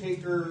Market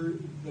Taker,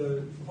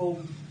 the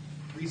whole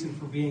reason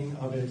for being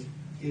of it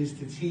is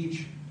to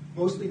teach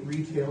mostly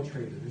retail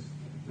traders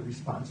the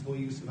responsible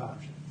use of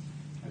options.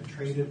 How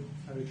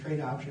to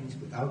trade options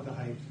without the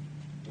hype,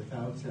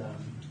 without some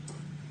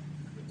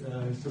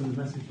of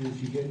the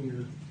messages you get in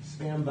your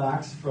spam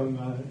box from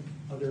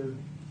other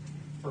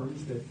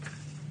firms that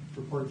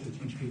purport to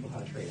teach people how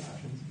to trade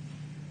options.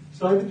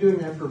 So I've been doing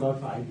that for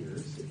about 5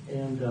 years,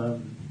 and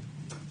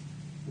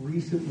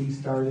recently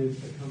started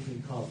a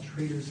company called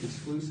Traders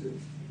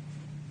Exclusive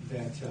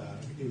that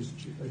is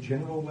a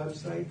general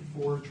website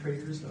for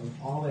traders of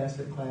all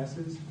asset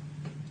classes.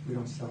 We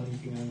don't sell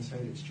anything on the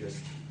site. It's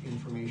just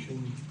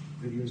information,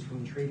 videos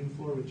from the trading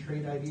floor with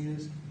trade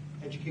ideas,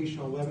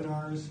 educational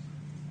webinars,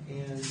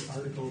 and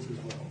articles as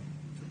well.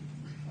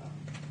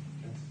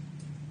 That's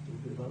a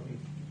little bit about me.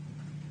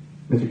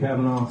 Mr.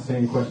 Cavanaugh,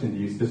 same question to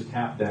you. Just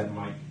tap that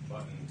mic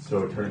button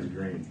so it turns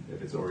green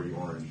if it's already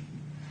orange.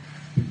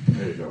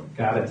 There you go.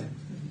 Got it.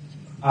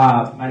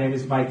 My name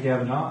is Mike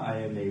Cavanaugh. I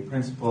am a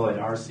principal at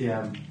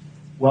RCM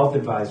Wealth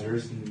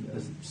Advisors, and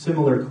a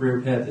similar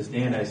career path as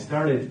Dan. I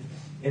started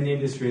in the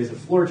industry as a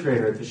floor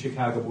trader at the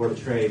Chicago Board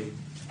of Trade.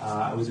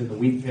 I was in the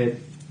wheat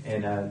pit,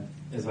 and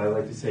as I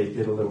like to say,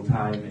 did a little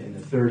time in the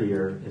third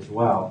year as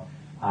well.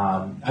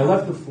 I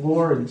left the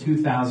floor in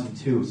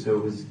 2002, so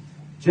it was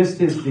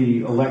just as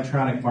the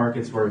electronic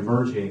markets were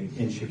emerging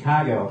in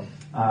Chicago.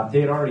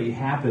 They had already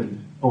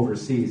happened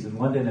overseas. In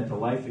London at the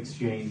Life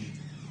Exchange,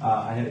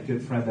 I had a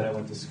good friend that I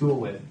went to school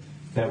with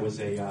that was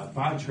a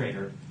bond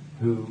trader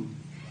who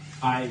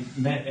I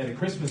met at a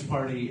Christmas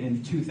party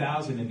in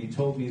 2000, and he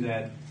told me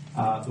that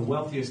the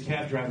wealthiest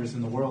cab drivers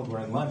in the world were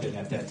in London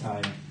at that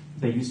time.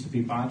 They used to be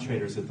bond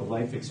traders at the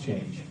Life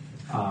Exchange.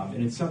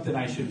 And it's something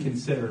I should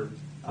consider.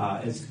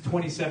 As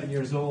 27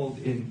 years old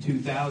in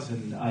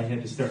 2000, I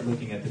had to start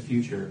looking at the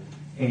future.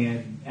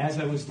 And as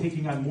I was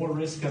taking on more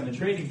risk on the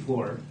trading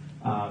floor,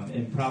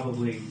 and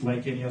probably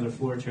like any other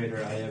floor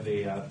trader, I have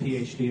a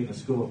PhD in the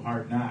School of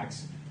Hard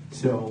Knocks.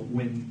 So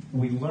when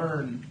we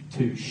learn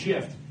to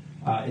shift,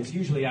 it's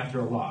usually after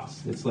a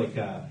loss. It's like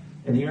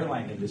in the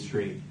airline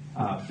industry,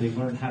 they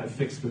learn how to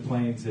fix the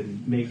planes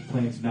and make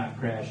planes not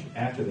crash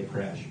after they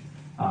crash.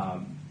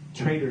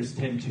 Traders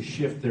tend to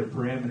shift their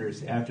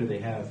parameters after they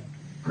have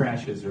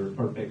crashes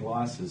or big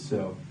losses.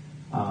 So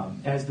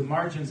as the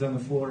margins on the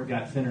floor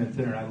got thinner and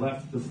thinner, I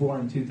left the floor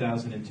in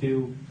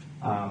 2002.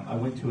 I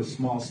went to a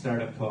small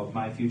startup called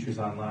My Futures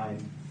Online.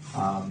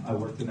 I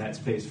worked in that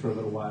space for a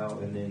little while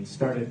and then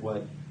started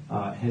what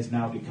has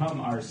now become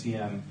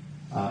RCM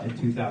in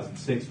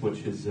 2006,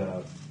 which is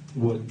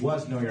what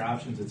was Know Your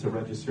Options. It's a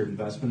registered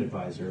investment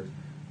advisor,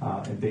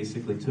 and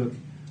basically took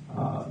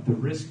the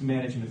risk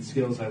management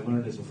skills I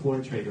learned as a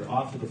floor trader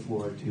off of the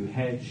floor to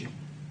hedge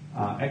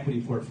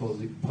equity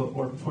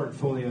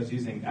portfolios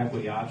using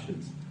equity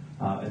options,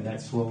 and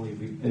that slowly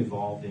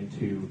evolved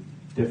into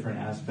different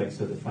aspects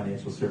of the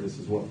financial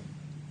services world.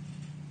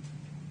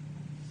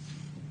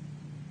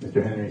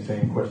 Mr. Henry,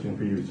 same question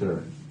for you,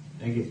 sir.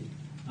 Thank you.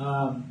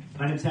 My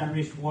name is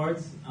Henry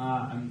Schwartz.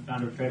 I'm the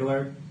founder of Trade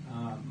Alert.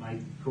 My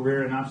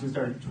career in options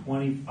started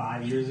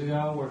 25 years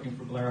ago working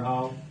for Blair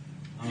Hull.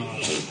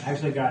 I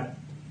actually got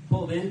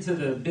pulled into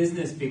the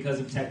business because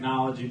of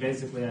technology.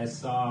 Basically, I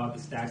saw the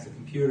stacks of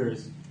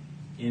computers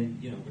in,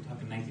 we're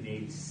talking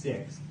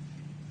 1986,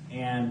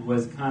 and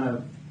was kind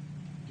of,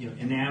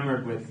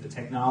 enamored with the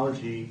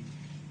technology.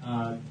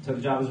 Took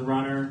a job as a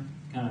runner,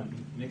 kind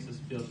of makes us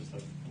feel just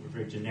like we're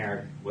very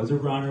generic. Was a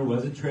runner,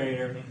 was a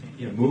trader,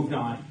 moved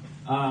on.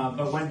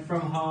 But went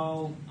from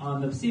Hull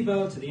on the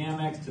SIBO to the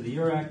Amex to the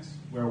Eurex,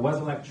 where it was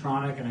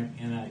electronic,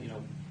 and I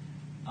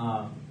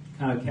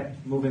kind of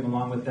kept moving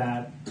along with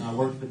that.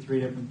 Worked for 3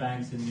 different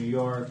banks in New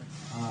York,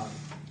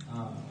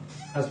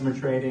 customer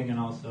trading and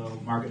also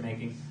market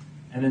making,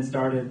 and then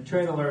started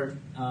Trade Alert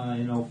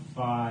in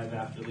 2005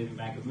 after leaving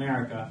Bank of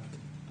America,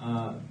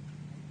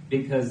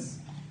 because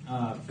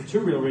for 2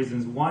 real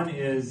reasons. One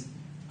is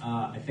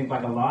I think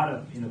like a lot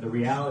of, the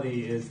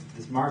reality is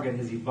this market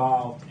has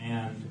evolved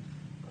and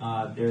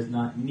there's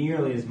not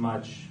nearly as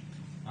much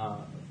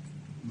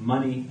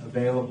money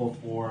available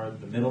for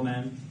the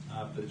middlemen,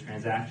 for the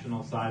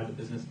transactional side of the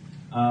business.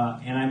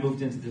 And I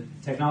moved into the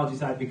technology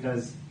side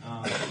because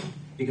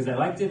I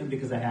liked it and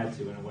because I had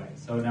to in a way.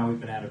 So now we've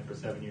been at it for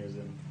 7 years,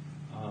 and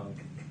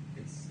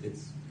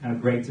it's kind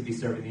of great to be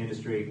serving the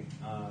industry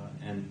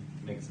and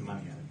making some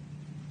money at it.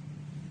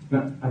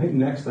 Now, I think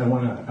next I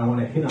want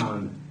to hit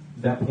on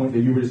that point that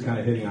you were just kind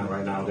of hitting on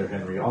right now there,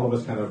 Henry. All of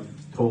us kind of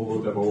told a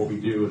little bit about what we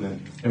do, and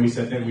then we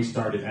said, then we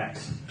started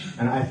X.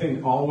 And I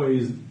think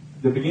always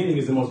the beginning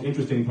is the most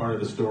interesting part of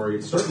the story.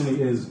 It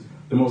certainly is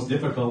the most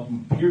difficult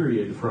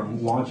period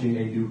from launching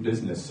a new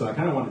business. So I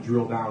kind of want to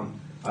drill down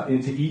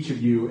into each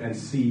of you and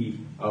see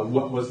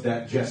what was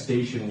that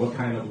gestation, what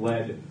kind of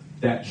led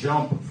that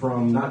jump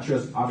from not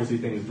just obviously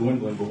things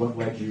dwindling, but what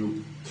led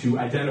you to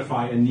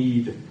identify a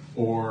need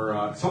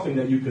or something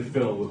that you could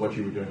fill with what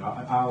you were doing.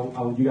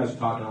 You guys are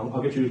talking.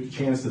 I'll get you a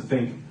chance to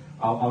think.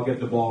 I'll get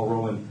the ball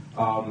rolling.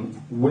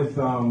 With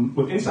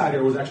Insider,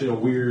 it was actually a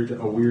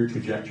weird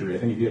trajectory. I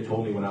think if you had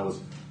told me when I was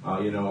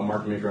a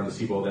market maker on the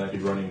SIBO that I'd be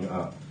running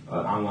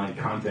an online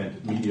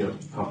content media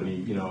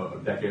company, a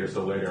decade or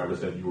so later, I would have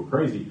said you were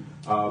crazy.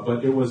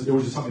 But it was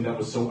just something that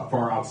was so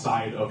far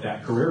outside of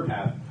that career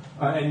path.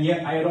 And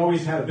yet I had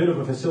always had a bit of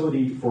a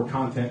facility for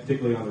content,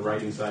 particularly on the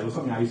writing side. It was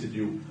something I used to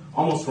do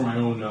almost for my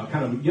own you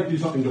have to do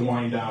something to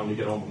wind down when you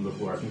get home from the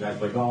floor. Some guys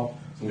play golf,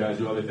 some guys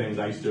do other things.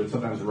 I used to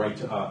sometimes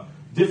write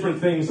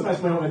different things,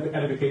 sometimes my own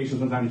edification,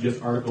 sometimes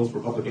just articles for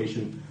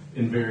publication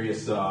in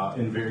various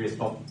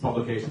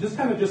publications,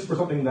 just for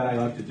something that I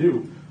like to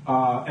do.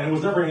 And it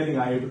was never anything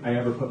I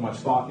ever put much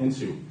thought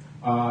into.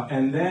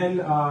 And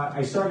then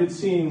I started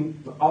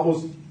seeing all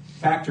those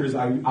factors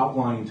I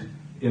outlined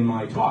in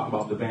my talk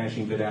about the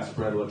vanishing bid-ask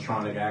spread,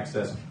 electronic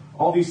access.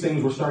 All these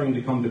things were starting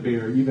to come to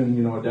bear,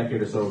 even a decade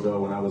or so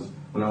ago when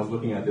I was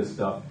looking at this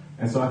stuff.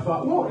 And so I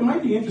thought, well, it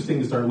might be interesting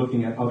to start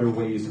looking at other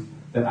ways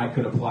that I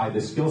could apply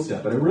this skill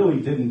set. But it really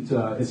didn't.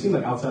 It seemed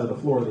like outside of the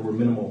floor there were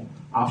minimal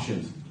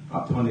options,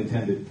 pun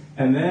intended.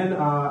 And then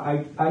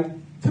I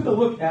took a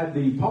look at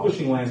the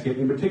publishing landscape,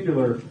 in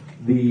particular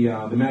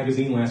the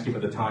magazine landscape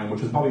at the time,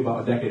 which was probably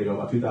about a decade ago,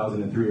 about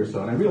 2003 or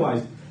so. And I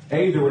realized,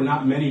 A, there were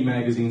not many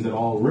magazines at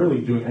all really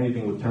doing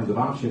anything with terms of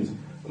options.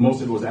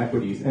 Most of it was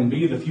equities. And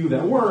B, the few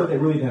that were, they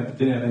really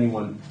didn't have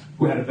anyone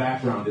who had a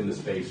background in the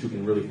space who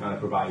can really kind of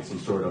provide some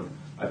sort of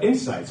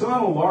insight. So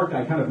on a lark,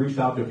 I kind of reached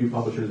out to a few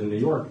publishers in New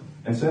York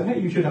and said, hey,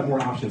 you should have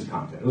more options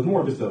content. It was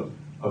more just a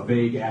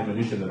vague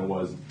admonition than it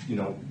was,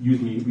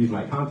 use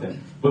my content.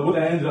 But what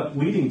that ended up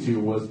leading to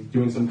was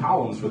doing some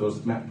columns for those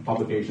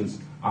publications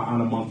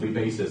on a monthly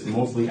basis,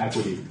 mostly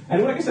equity.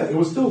 And like I said, it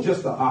was still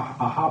just a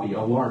hobby,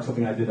 a lark,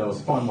 something I did that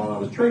was fun while I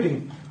was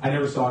trading. I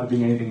never saw it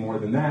being anything more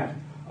than that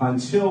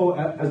until,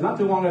 as not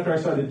too long after I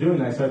started doing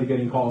that, I started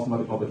getting calls from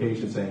other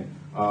publications saying,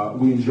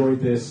 we enjoyed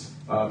this,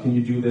 can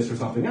you do this or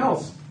something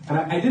else? And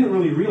I didn't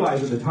really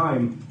realize at the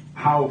time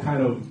how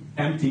kind of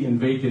empty and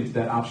vacant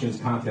that options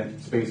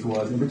content space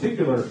was, in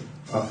particular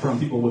from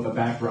people with a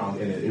background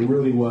in it. It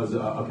really was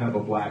a kind of a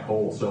black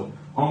hole. So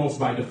almost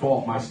by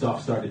default, my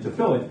stuff started to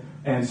fill it.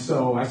 And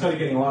so I started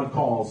getting a lot of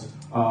calls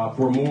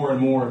for more and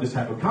more of this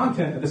type of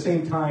content at the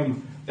same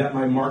time that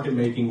my market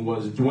making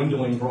was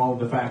dwindling for all of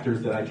the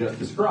factors that I just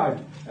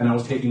described, and I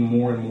was taking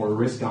more and more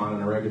risk on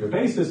a regular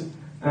basis.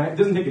 And it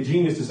doesn't take a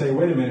genius to say,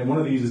 wait a minute, one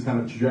of these is kind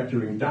of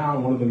trajectorying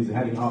down, one of them is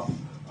heading up.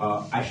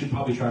 I should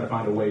probably try to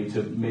find a way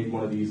to make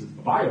one of these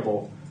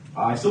viable.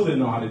 I still didn't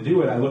know how to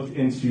do it. I looked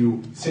into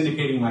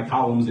syndicating my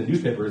columns in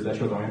newspapers. That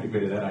shows how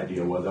antiquated that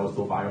idea was. That was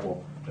still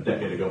viable a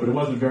decade ago, but it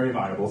wasn't very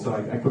viable, so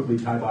I quickly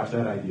kiboshed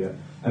that idea.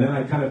 And then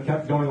I kind of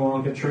kept going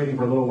along, kept trading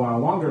for a little while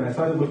longer, and I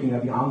started looking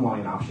at the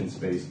online option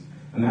space.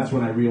 And that's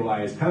when I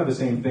realized kind of the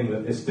same thing,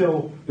 that it's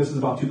still, this is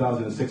about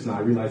 2006 now,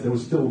 I realized it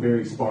was still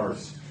very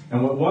sparse.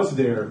 And what was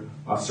there,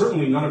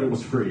 certainly none of it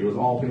was free. It was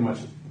all pretty much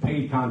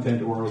paid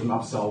content, or it was an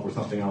upsell or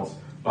something else.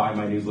 Buy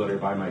my newsletter,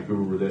 buy my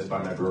guru this,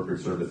 buy my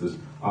brokerage services.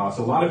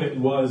 So a lot of it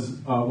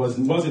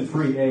wasn't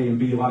free, A, and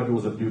B, a lot of it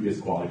was of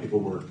dubious quality. People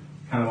were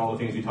kind of all the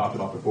things we talked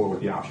about before with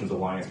the Options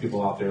Alliance,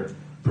 people out there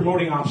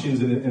promoting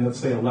options in let's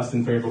say, a less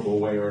than favorable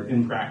way, or an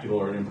impractical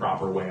or an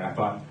improper way. And I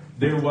thought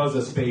there was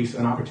a space,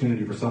 an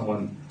opportunity for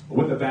someone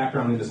with a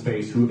background in the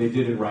space who they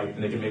did it right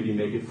and they can maybe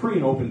make it free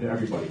and open to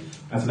everybody.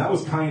 And so that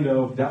was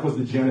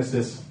the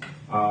genesis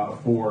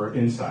for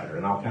Insider.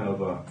 And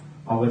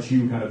I'll let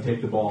you kind of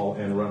take the ball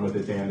and run with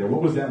it, Dan. There,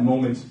 what was that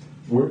moment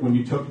when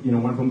you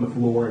went from the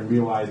floor and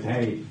realized,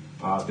 hey,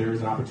 there's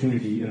an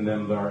opportunity in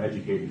them that are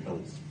educating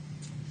adults?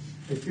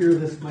 I fear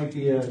this might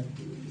be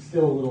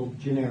still a little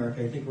generic.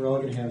 I think we're all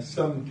going to have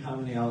some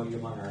commonality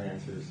among our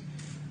answers.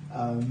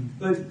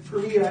 But for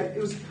me,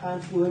 it was a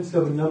confluence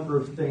of a number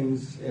of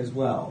things as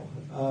well.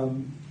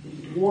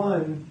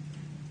 One,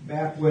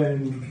 back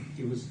when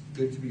it was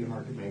good to be a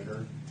market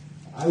maker,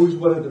 I was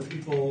one of the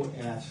people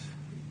at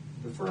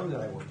the firm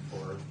that I worked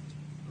for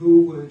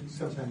who would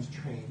sometimes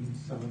train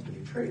some of the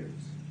new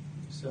traders.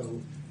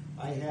 So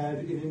I had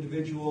an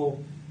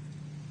individual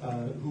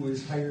who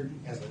was hired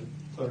as a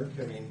clerk.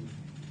 I mean,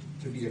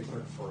 to be a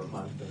clerk for a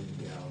month, and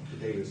the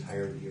day he was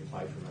hired, he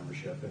applied for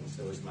membership, and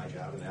so it was my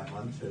job in that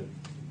month to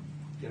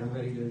get him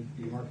ready to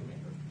be a market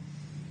maker.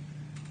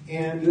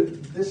 And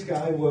this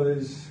guy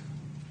was,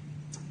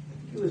 I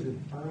think he was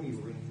an Army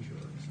Ranger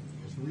or something.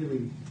 He was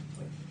really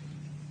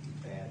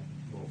bad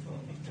mofo,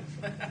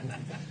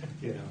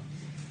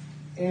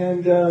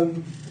 And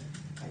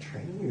I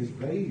trained him. He was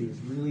ready. He was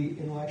really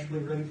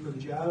intellectually ready for the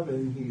job,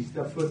 and he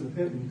stepped foot in the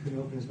pit and couldn't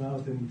open his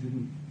mouth and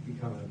didn't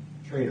become a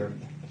trader.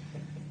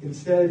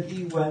 Instead,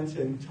 he went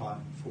and taught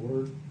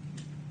for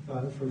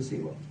the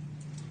CELO.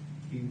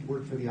 He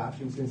worked for the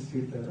Options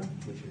Institute there,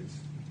 which is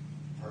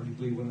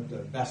arguably one of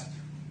the best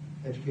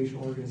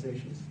educational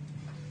organizations.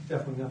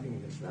 Definitely nothing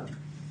against them.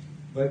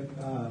 But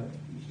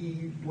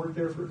he worked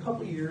there for a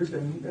couple of years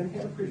and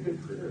had a pretty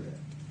good career there.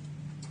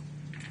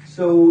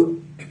 So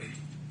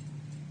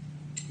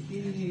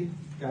he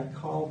got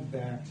called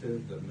back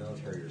to the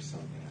military or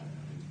something. I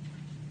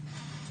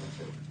don't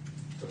know.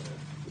 Went to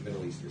the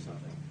Middle East or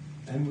something.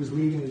 And was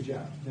leaving his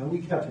job. Now, we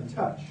kept in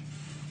touch.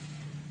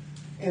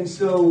 And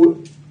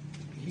so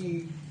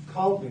he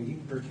called me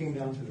or came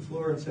down to the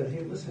floor and said,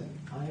 hey, listen,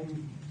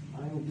 I'm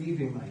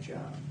leaving my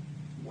job.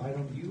 Why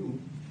don't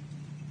you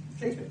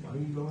take it? Why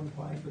don't you go and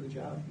apply for the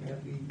job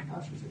at the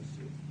Options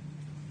Institute?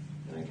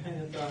 And I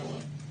kind of thought,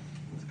 well,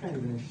 it's kind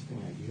of an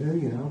interesting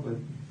idea, but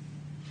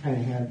kind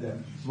of had that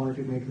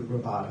market maker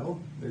bravado.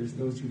 There's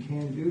those who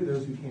can do,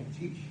 those who can't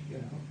teach,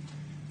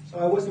 So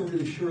I wasn't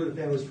really sure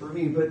that was for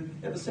me, but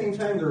at the same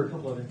time, there were a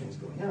couple other things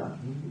going on.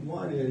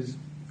 One is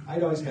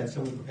I'd always had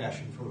some of a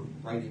passion for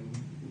writing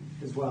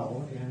as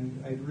well,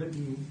 and I'd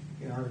written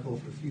an article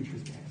for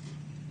Futures Magazine,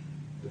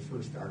 the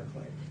first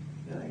article I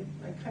wrote, and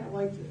I kind of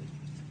liked it.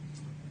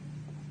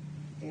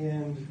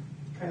 And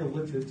kind of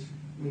looked at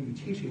maybe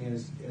teaching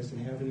as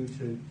an avenue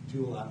to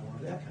do a lot more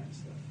of that kind of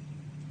stuff.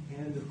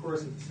 And of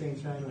course, at the same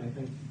time, and I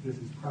think this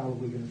is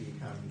probably going to be a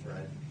common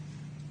thread,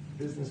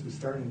 business was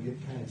starting to get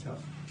kind of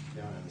tough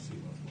down on the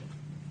CELO floor.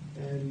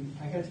 And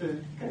I had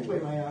to kind of weigh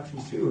my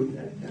options too,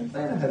 and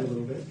plan ahead a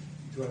little bit.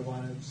 Do I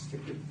want to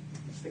stick it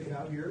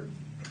out here,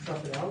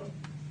 tough it out?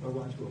 Do I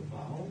want to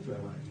evolve? Do I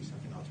want to do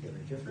something altogether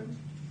different?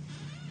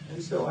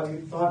 And so I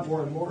thought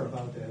more and more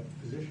about that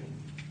position,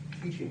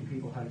 teaching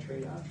people how to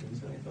trade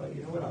options, and I thought,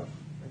 you know what, I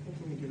think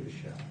I'm going to give it a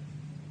shot.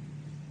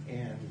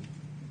 And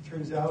it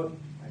turns out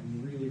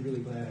I'm really,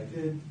 really glad I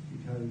did,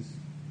 because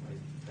I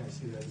kind of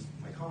see that as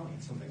my calling.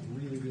 It's something I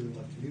really, really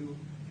love to do,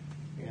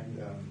 and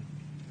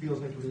feels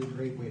like a really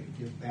great way to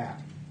give back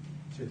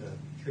to the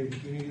trading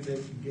community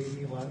that gave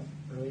me a lot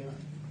early on.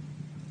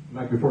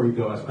 Mike, before you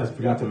go, I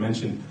forgot to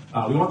mention,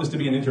 we want this to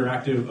be an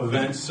interactive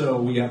event, so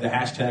we have the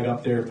hashtag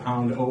up there,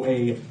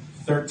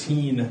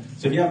 #OA13.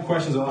 So if you have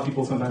questions, a lot of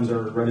people sometimes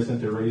are reticent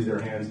to raise their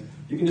hands.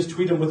 You can just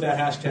tweet them with that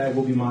hashtag.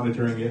 We'll be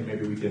monitoring it.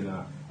 Maybe we can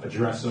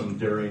address them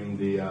during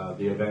the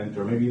event,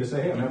 or maybe you just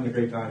say, hey, I'm having a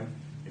great time.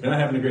 If you're not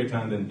having a great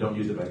time, then don't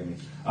use it by any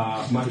means.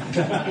 Mike,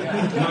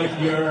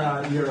 you're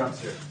up,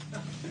 sir.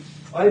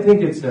 I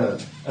think it's a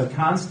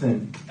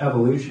constant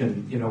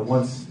evolution.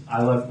 Once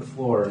I left the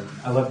floor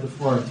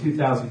in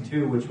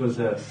 2002, which was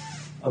a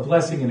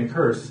blessing and a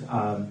curse.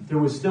 There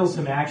was still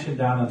some action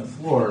down on the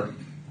floor,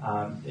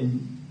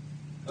 and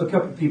a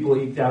couple of people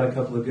eked out a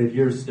couple of good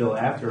years still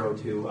after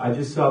 2002. I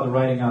just saw the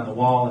writing on the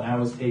wall, and I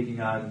was taking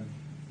on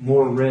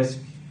more risk,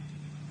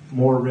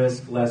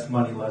 less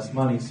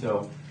money.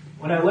 So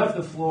when I left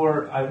the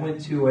floor, I went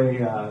to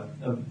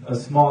a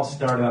small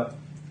startup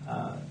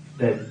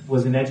that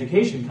was an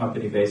education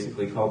company,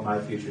 basically, called My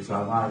Futures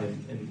Online,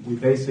 and we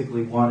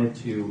basically wanted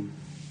to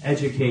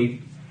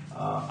educate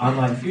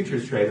online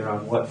futures trader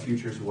on what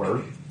futures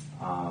were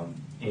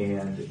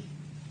and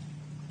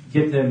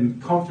get them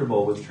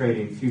comfortable with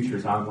trading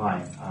futures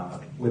online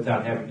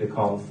without having to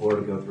call the floor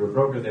to go through a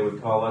broker. They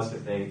would call us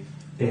if they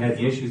had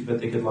the issues, but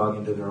they could log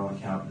into their own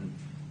account and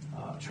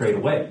trade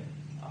away.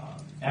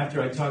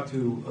 After I talked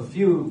to a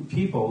few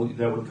people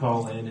that would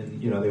call in and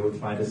they would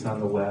find us on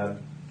the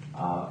web,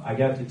 I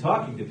got to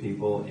talking to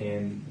people,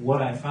 and what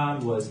I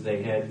found was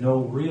they had no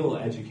real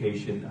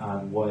education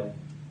on what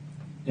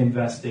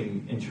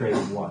investing and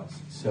trading was.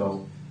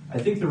 So I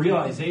think the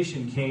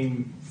realization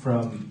came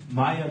from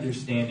my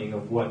understanding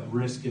of what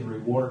risk and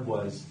reward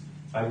was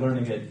by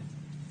learning it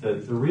the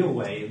real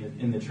way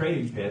in the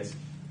trading pits,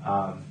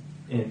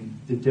 and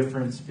the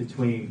difference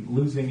between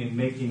losing and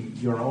making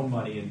your own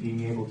money and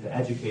being able to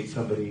educate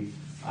somebody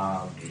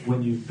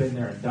when you've been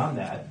there and done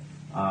that,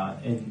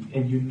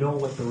 and you know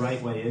what the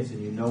right way is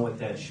and you know what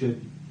that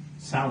should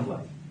sound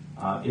like.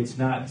 It's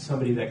not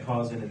somebody that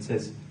calls in and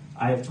says,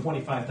 I have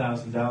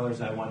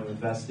 $25,000, I want to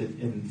invest it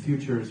in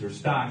futures or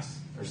stocks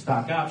or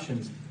stock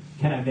options,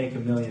 can I make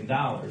 $1 million?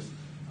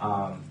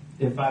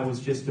 If I was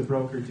just a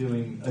broker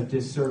doing a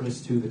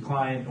disservice to the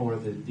client or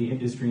the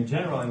industry in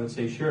general, I would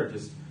say, sure,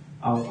 just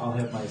I'll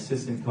have my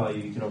assistant call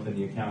you. You can open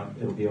the account.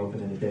 It'll be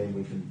open in a day, and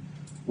we can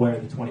wire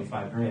the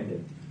 $25,000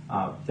 in.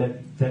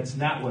 That's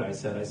not what I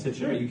said. I said,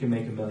 sure, you can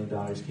make $1 million.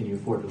 Can you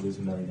afford to lose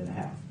 $1.5 million?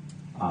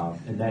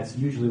 And that's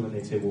usually when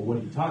they say, well, what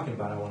are you talking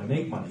about? I want to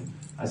make money.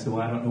 I said,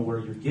 well, I don't know where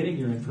you're getting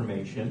your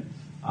information,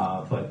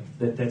 but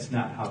that's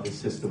not how this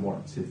system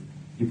works. If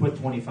you put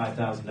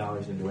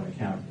 $25,000 into an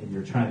account and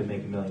you're trying to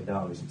make $1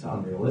 million, it's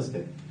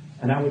unrealistic.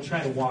 And I would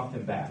try to walk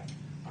them back.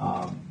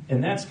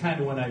 And that's kind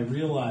of when I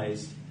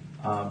realized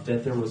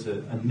that there was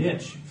a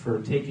niche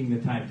for taking the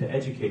time to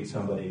educate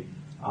somebody.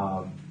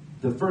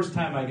 The first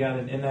time I got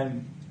it, and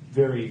I'm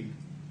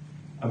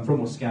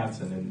from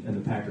Wisconsin, and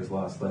the Packers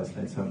lost last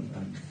night, so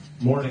I'm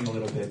mourning a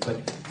little bit, but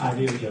I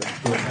do get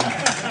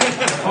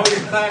oh,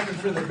 you're clapping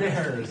for the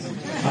Bears.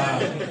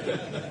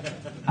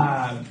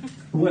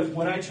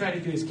 What I try to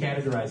do is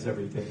categorize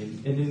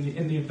everything. And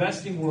in the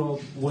investing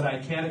world, what I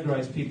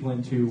categorize people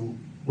into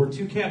were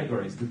two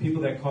categories. The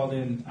people that called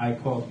in, I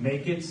called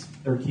make-its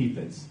or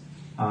keep-its.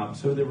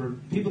 So there were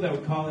people that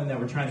would call in that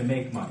were trying to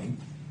make money,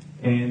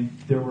 and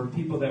there were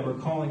people that were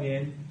calling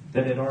in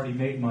that had already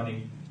made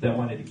money that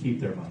wanted to keep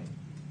their money.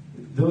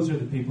 Those are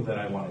the people that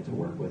I wanted to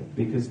work with,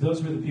 because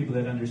those were the people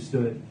that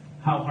understood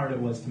how hard it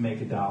was to make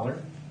 $1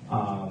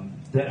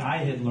 that I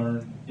had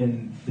learned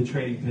in the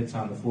trading pits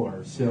on the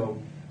floor.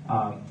 So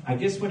I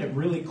guess when it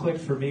really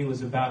clicked for me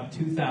was about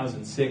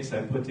 2006.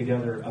 I put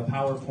together a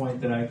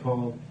PowerPoint that I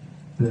called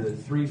the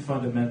 3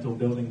 fundamental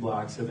building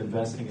blocks of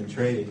investing and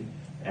trading,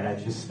 and I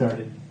just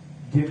started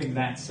giving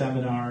that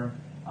seminar.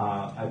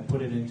 I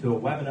put it into a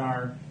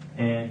webinar,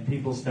 and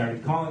people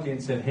started calling me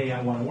and said, hey,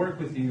 I want to work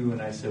with you.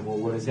 And I said, well,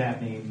 what does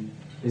that mean?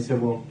 They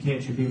said, well,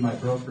 can't you be my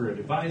broker or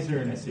advisor?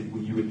 And I said,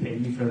 well, you would pay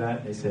me for that?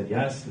 And they said,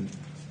 yes. And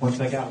once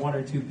I got 1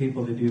 or 2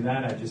 people to do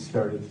that, I just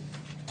started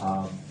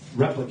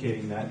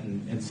replicating that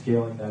and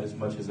scaling that as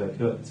much as I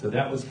could. So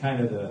that was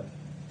kind of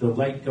the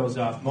light goes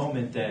off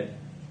moment that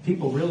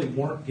people really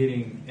weren't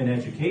getting an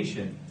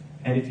education.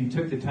 And if you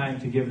took the time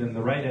to give them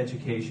the right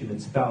education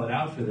and spell it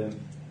out for them,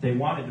 they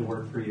wanted to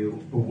work for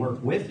you or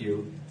work with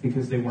you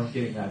because they weren't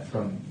getting that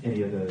from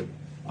any of the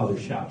other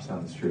shops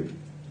on the street.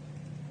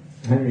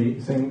 Henry,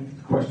 same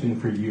question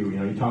for you.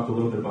 You talked a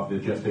little bit about the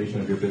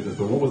gestation of your business,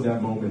 but what was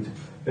that moment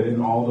that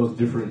in all those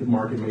different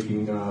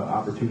market-making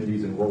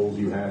opportunities and roles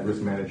you had,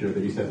 risk manager,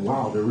 that you said,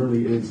 wow, there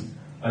really is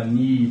a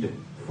need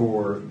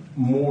for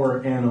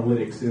more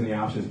analytics in the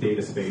options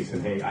data space,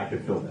 and hey, I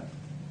could fill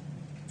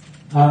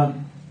that?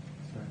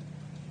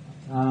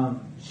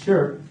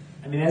 Sure.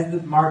 I mean, as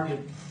the market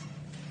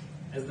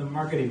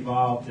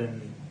evolved,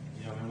 and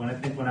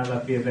when I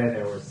left B of A,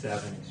 there were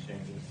 7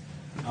 exchanges.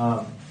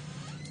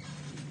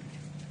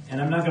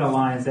 And I'm not going to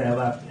lie and say I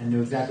left and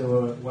knew exactly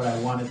what I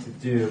wanted to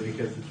do,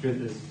 because the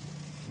truth is,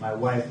 my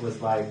wife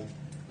was like,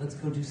 let's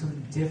go do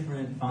something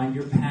different, find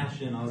your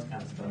passion, all this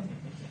kind of stuff.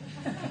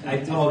 I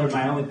told her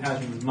my only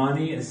passion was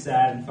money, as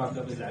sad and fucked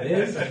up as that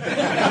is.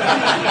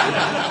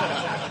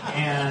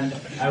 And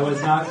I was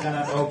not going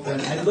to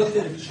open. I looked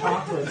at a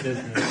chocolate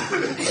business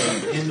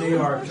in New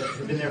York that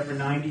had been there for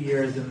 90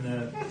 years, and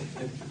the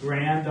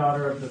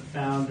granddaughter of the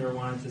founder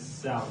wanted to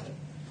sell it.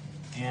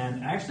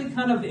 And actually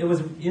it was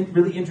a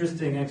really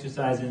interesting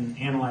exercise in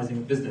analyzing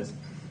a business.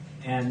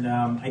 And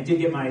I did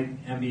get my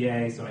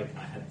MBA, so I kind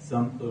of had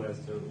some clue as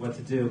to what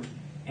to do.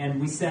 And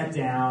we sat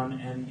down,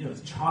 and it's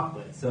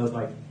chocolate, so it's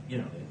like,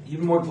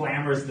 even more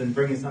glamorous than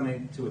bringing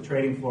something to a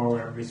trading floor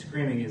where everybody's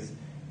screaming is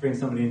bring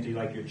somebody into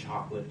like your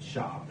chocolate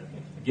shop and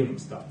give them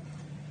stuff.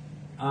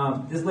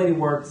 This lady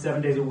worked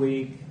 7 days a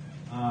week,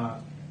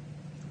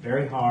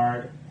 very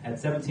hard, had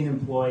 17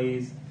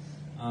 employees,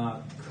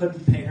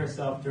 couldn't pay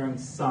herself during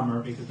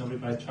summer because nobody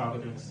buys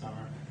chocolate during the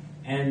summer,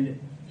 and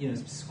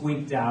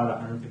squeaked out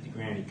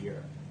 $150,000 a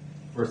year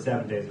for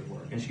 7 days of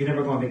work. And she could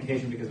never go on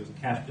vacation because it was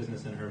a cash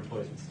business and her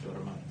employees would steal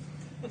her money.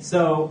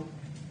 So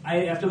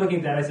after looking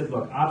at that, I said,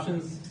 look,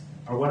 options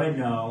are what I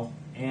know,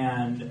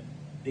 and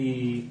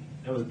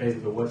that was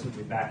basically what took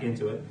me back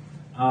into it.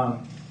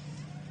 But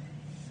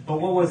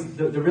what was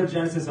the real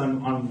genesis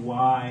on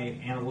why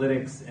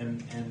analytics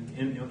and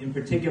in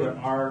particular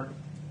our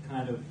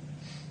kind of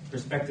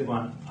perspective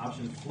on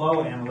options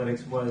flow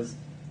analytics was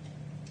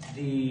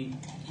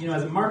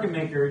as a market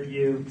maker,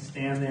 you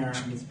stand there,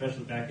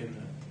 especially back in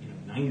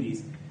the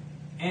 90s,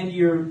 and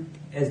you're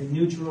as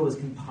neutral as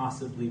can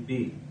possibly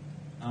be.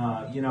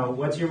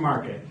 What's your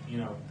market?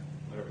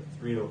 Whatever,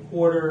 3 to a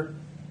quarter.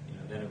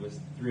 Then it was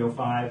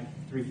 305,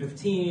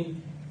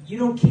 315. you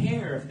don't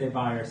care if they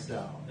buy or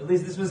sell. At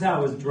least this was how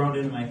it was droned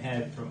into my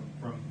head from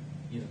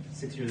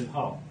 6 years at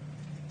Hull.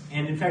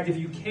 And in fact, if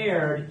you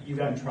cared, you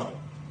got in trouble.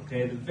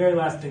 Okay, the very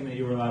last thing that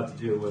you were allowed to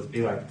do was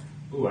be like,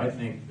 "Ooh, I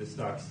think the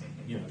stock's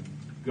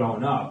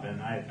going up,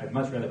 and I'd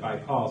much rather buy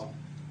calls."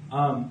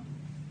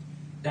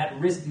 That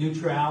risk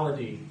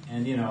neutrality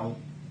and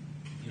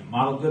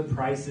model good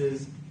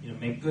prices,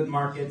 make good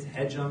markets,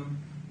 hedge them,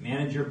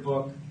 manage your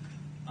book.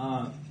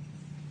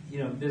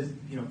 There's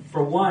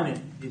for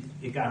one,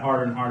 it got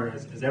harder and harder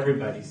as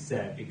everybody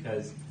said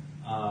because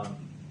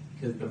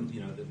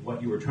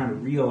what you were trying to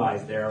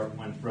realize there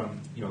went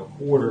from a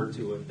quarter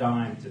to a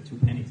dime to 2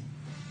 pennies.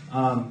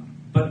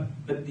 But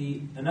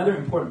another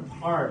important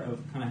part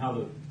of kind of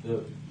how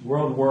the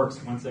world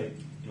works once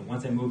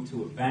I moved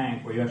to a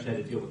bank where you actually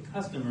had to deal with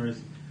customers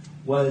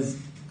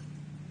was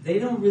they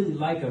don't really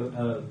like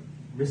a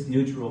risk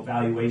neutral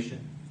valuation.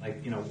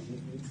 Like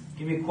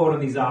give me a quote on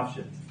these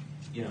options.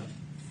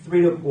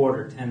 3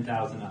 1/4,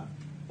 10,000 up.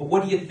 But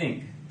what do you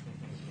think?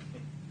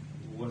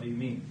 What do you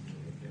mean?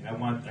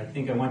 I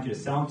think I want you to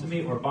sell them to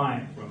me or buy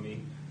them from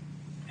me,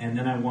 and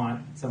then I want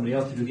somebody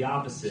else to do the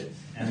opposite,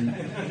 and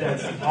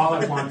that's all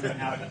I want to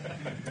happen.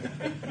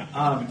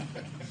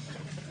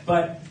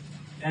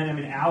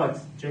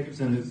 Alex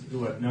Jacobson,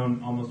 who I've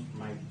known almost for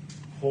my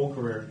whole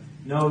career,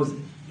 knows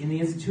in the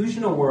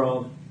institutional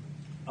world,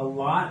 a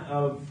lot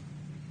of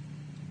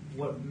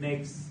what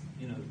makes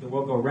the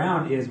world go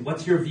round is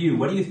what's your view?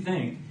 What do you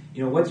think?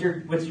 What's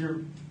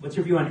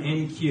your view on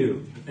NQ?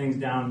 The thing's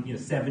down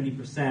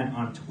 70%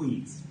 on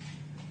tweets.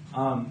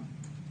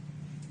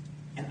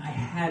 And I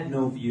had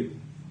no view.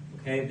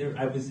 Okay,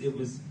 it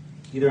was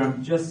either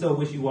I'm just so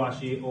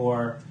wishy-washy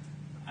or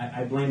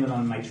I blame it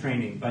on my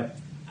training. But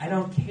I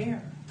don't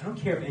care. I don't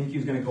care if NQ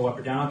is going to go up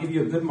or down. I'll give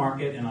you a good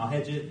market and I'll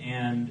hedge it,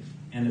 and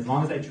as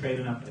long as I trade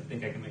enough, I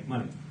think I can make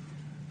money.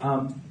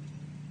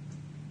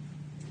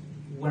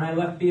 When I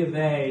left B of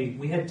A,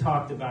 we had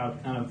talked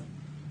about kind of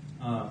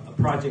a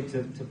project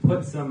to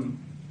put some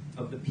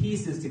of the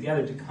pieces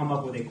together to come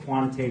up with a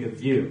quantitative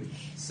view.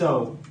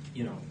 So,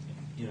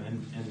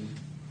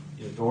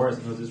 Doris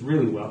knows this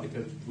really well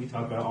because we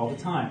talk about it all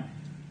the time.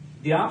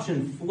 The option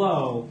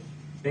flow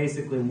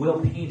basically will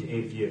paint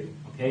a view.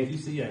 Okay, if you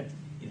see a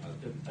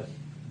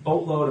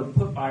boatload of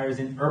put buyers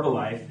in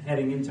Herbalife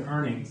heading into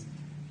earnings,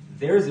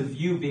 there's a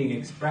view being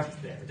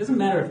expressed there. It doesn't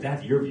matter if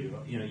that's your view.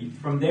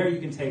 From there you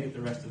can take it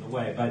the rest of the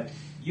way. But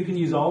you can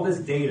use all this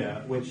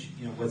data, which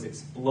was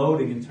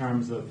exploding in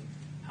terms of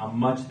how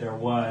much there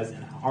was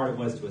and how hard it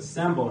was to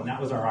assemble, and that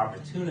was our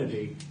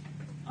opportunity.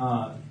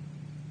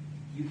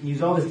 You can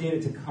use all this data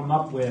to come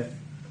up with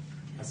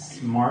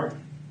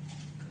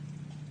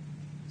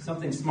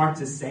something smart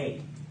to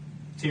say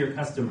to your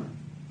customer,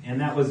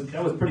 and that was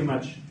pretty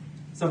much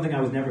something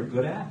I was never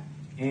good at,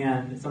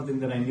 and something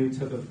that I knew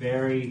took a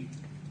very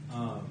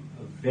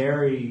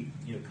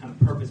kind of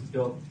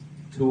purpose-built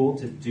tool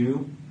to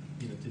do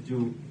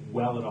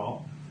well at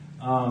all,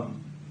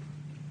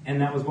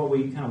 and that was what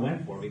we kind of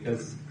went for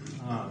because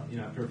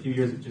after a few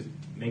years of just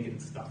making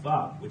stuff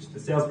up, which the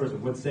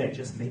salesperson would say,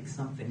 just make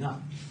something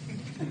up.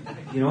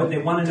 You know what? They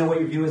want to know what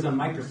your view is on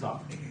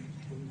Microsoft.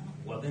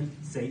 Well, then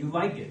say you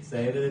like it.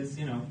 Say that it's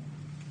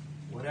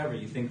whatever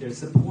you think there's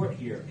support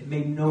here. It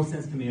made no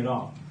sense to me at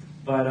all,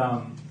 but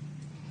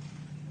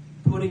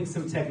putting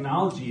some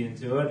technology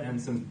into it and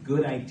some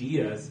good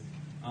ideas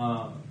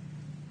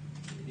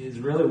is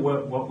really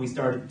what we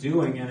started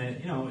doing, and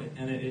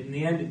in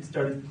the end it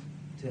started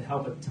to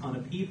help a ton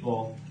of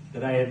people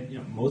that I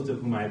had, most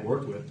of whom I had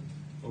worked with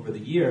over the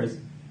years,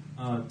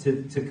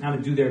 to kind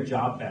of do their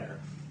job better,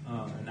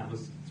 and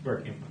that's where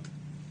it came from.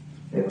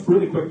 It's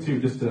really quick too,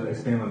 just to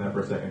expand on that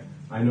for a second.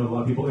 I know a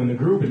lot of people in the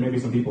group, and maybe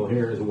some people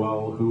here as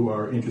well, who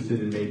are interested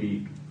in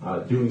maybe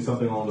doing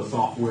something along the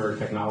software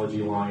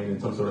technology line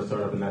and some sort of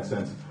startup in that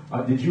sense.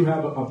 Did you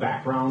have a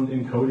background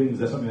in coding? Is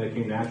that something that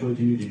came naturally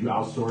to you? Did you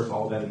outsource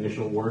all that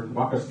initial work?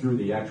 Walk us through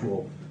the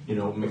actual,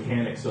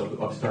 mechanics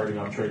of starting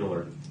up Trade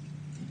Alert.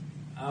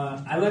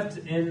 I left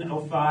in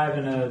 2005,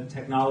 and a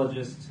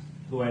technologist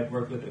who I had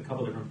worked with at a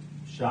couple different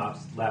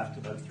shops left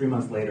about 3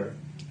 months later.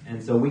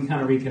 And so we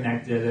kind of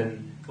reconnected,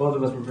 and both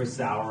of us were very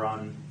sour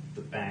on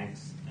the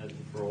banks,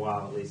 for a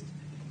while at least.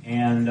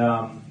 And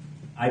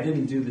I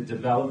didn't do the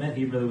development.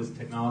 He really was the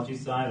technology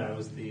side. I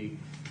was the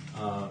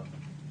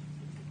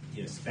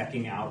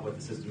specking out what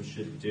the system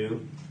should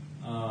do.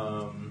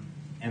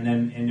 And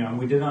then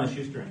we did it on a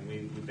shoestring.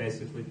 We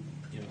basically,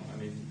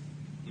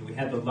 we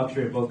had the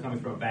luxury of both coming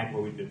from a bank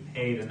where we'd been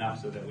paid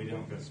enough so that we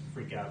didn't just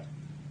freak out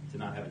to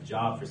not have a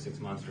job for 6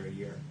 months or a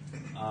year.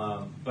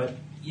 But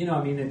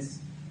it's.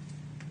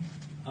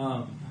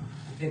 I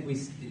think we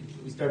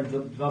started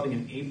developing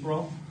in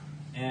April,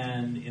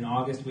 and in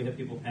August we had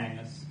people paying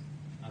us,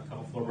 a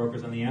couple floor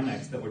brokers on the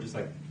Amex that were just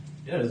like,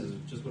 yeah, this is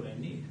just what I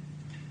need.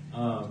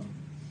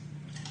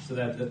 So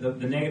that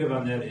the negative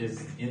on that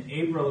is in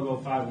April of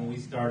 2005 when we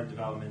started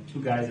development,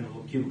 2 guys in a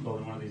little cubicle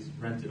in one of these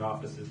rented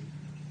offices,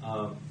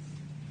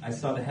 I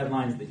saw the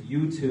headlines that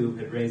YouTube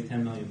had raised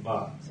 $10 million.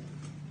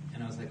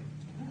 And I was like,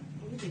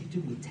 what would they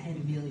do with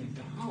 $10 million?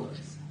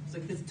 It's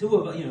like there's two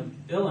of us,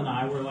 Bill and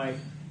I were like,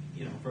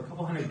 for a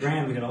couple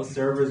 $100,000, we had all the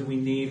servers we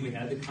need, we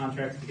had the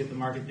contracts to get the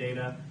market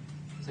data.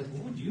 It's like,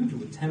 what would you do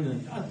with $10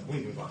 million?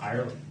 We would go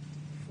hire like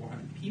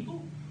 400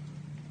 people?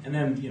 And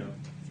then,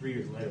 3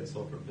 years later, it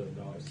sold for $1 billion.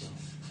 So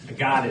I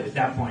got it at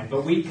that point.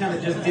 But we kind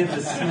of just did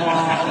the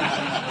small.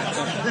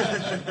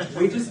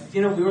 We just,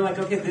 we were like,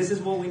 okay, this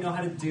is what we know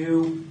how to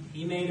do.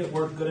 He made it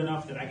work good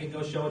enough that I could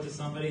go show it to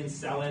somebody and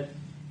sell it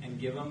and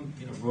give them,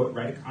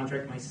 write a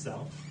contract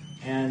myself.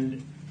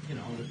 And, it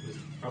was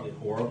probably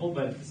horrible,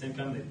 but at the same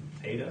time, they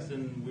paid us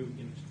and we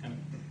just kind of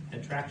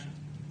had traction.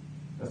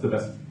 That's the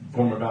best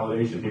form of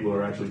validation. People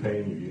are actually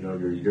paying you.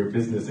 Your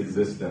business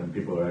exists and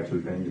people are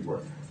actually paying you for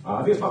it. I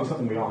think it's probably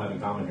something we all have in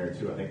common here,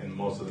 too. I think, and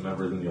most of the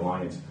members in the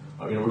Alliance.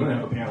 We're going to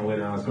have a panel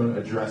later on that's going to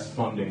address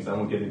funding, so I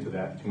won't get into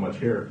that too much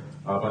here.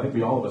 But I think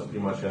all of us pretty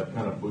much have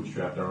kind of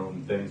bootstrapped our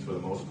own things for the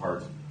most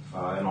part,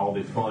 and all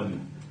the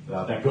fun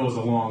that goes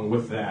along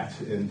with that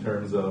in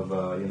terms of,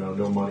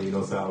 no money,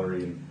 no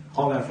salary, and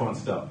all that fun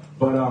stuff.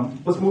 But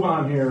let's move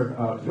on here.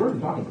 We're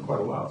already talking for quite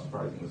a while. It's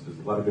surprising. This is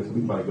a lot of good. So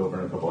we can probably go over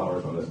in a couple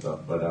hours on this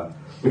stuff. But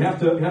we have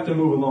to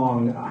move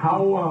along.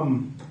 How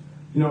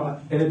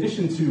in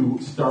addition to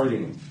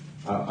starting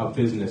a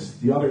business,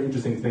 the other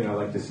interesting thing I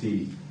like to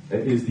see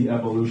is the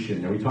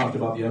evolution. And we talked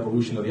about the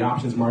evolution of the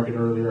options market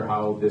earlier.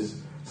 How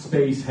this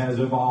space has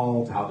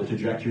evolved. How the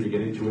trajectory to get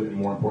into it, and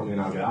more importantly,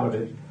 now get out of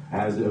it,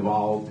 has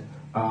evolved.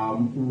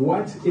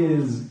 What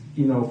is,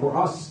 for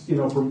us,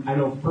 I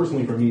know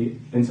personally for me,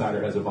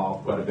 Insider has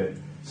evolved quite a bit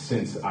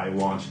since I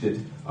launched it.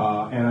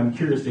 And I'm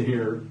curious to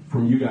hear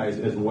from you guys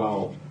as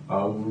well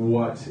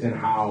what and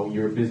how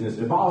your business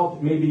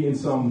evolved, maybe in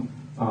some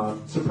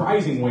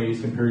surprising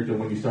ways compared to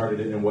when you started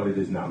it and what it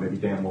is now. Maybe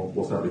Dan,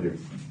 we'll start with you.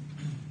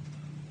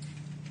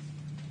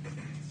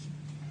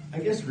 I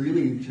guess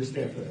really just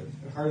at the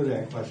heart of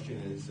that question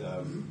is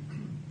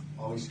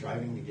always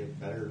striving to get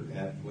better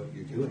at what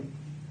you're doing.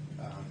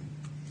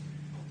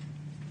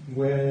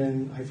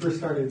 When I first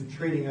started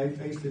trading, I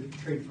used to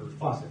trade for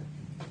Fawcett,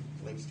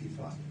 late Steve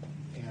Fawcett.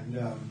 And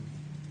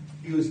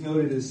he was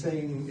noted as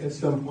saying at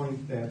some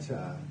point that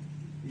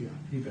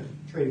he'd been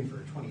trading for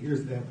 20 years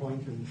at that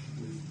point and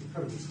was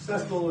incredibly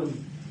successful.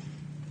 And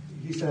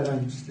he said,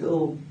 I'm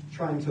still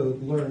trying to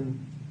learn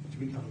to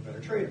become a better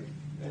trader.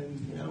 And,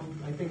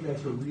 I think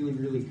that's a really,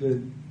 really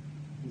good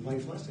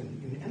life lesson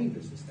in any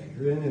business that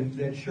you're in. And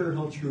that sure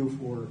held true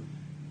for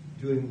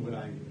doing what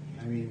I'm doing.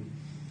 I mean,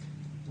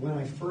 when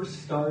I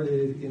first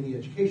started in the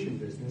education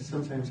business,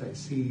 sometimes I'd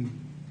see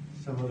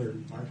some other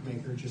market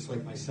maker, just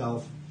like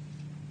myself,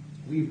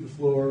 leave the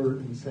floor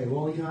and say,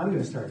 well, I'm going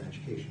to start an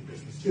education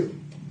business too.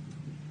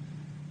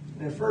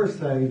 And at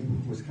first I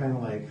was kind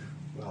of like,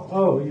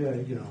 well, you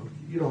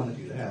don't want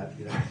to do that,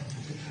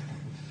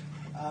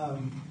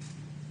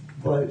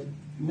 But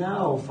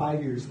now,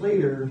 5 years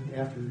later,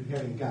 after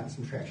having gotten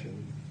some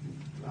traction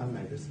on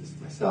my business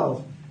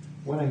myself,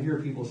 when I hear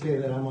people say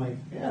that, I'm like,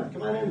 yeah,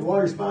 come on in, the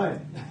water's fine.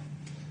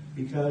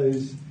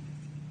 Because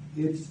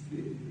it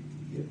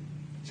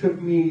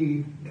took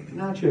me,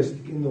 not just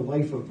in the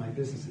life of my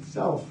business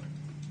itself,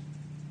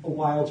 a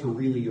while to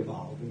really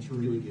evolve and to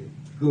really get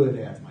good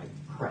at my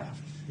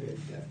craft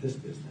at this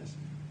business.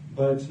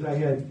 But I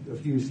had a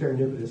few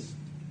serendipitous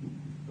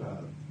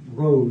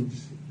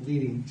roads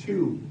leading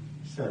to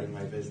starting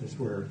my business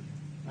where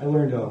I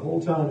learned a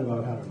whole ton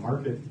about how to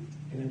market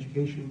an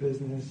education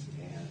business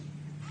and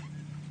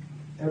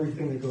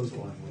everything that goes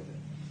along with it.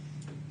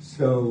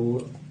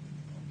 So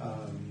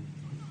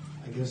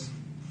I guess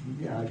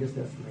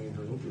that's the main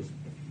hurdle, is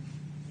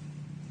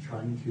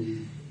trying to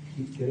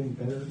keep getting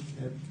better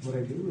at what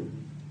I do and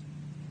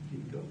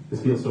keep going.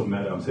 This feels so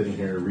meta. I'm sitting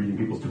here reading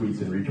people's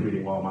tweets and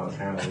retweeting while I'm on a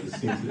panel. It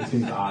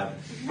seems odd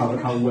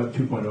how Web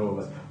 2.0 of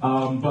us.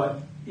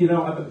 But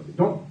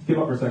don't give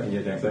up for a second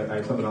yet, Dan, 'cause I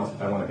have something else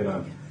I want to hit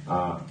on.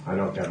 I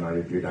know, Cavanaugh,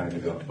 you're dying to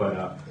go.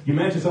 But you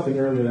mentioned something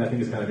earlier that I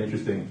think is kind of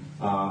interesting.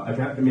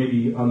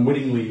 Maybe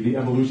unwittingly, the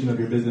evolution of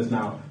your business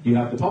now. You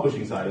have the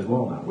publishing side as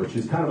well now, which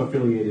is kind of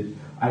affiliated.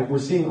 We're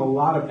seeing a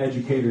lot of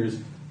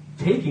educators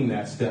taking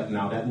that step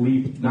now, that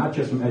leap, not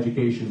just from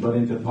education, but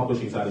into the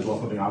publishing side as well,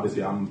 something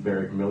obviously I'm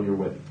very familiar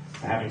with,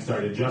 having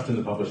started just in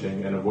the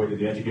publishing and avoided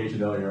the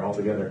education area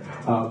altogether.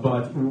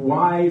 But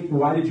why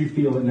did you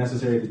feel it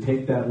necessary to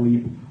take that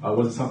leap?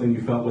 Was it something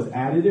you felt was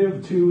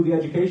additive to the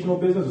educational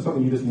business, or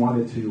something you just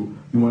wanted to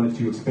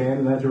expand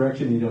in that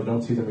direction and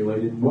don't see them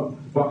related?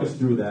 Walk us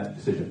through that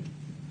decision.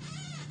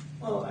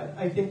 Well,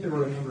 I think there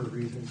were a number of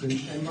reasons,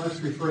 and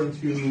Mark's referring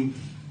to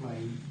my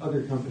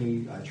other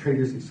company,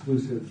 Traders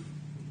Exclusive.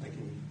 I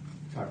can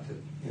talk to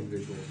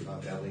individuals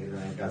about that later, and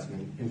I've got some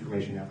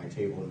information at my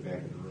table in the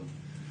back of the room.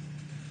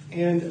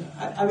 And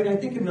I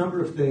think a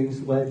number of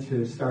things led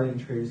to starting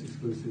Traders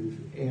Exclusive,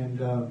 and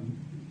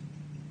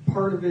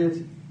part of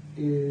it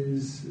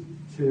is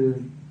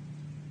to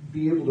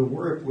be able to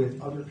work with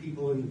other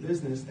people in the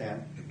business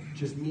that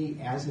just me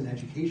as an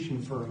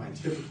education firm I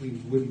typically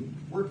wouldn't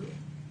work with.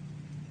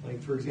 Like,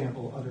 for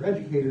example, other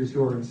educators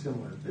who are in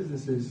similar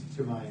businesses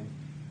to mine.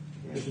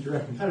 As a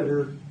direct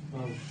competitor,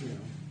 well, I'm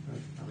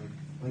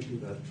like you,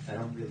 but I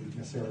don't really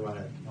necessarily want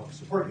to help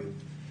support you.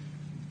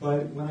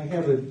 But when I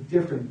have a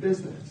different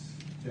business,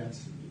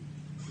 that's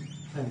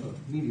kind of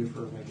a media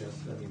firm, I guess.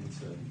 I mean,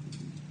 it's an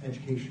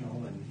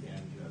educational and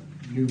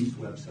news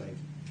website.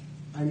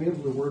 I'm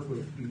able to work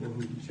with people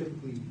who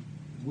typically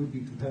would be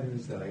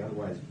competitors that I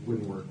otherwise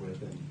wouldn't work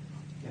with, and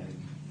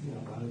you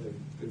know, a lot of the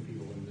good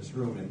people in this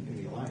room and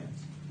in the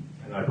Alliance.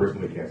 And I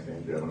personally can't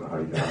stand you. I don't know how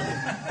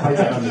you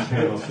got on this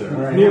panel, sir.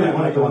 All right, Hand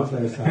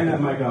that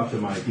mic off to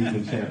Mike. He's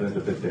been championing the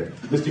bit there.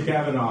 Mr.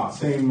 Cavanaugh,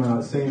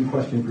 same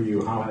question for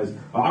you. How has,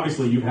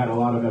 obviously you've had a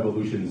lot of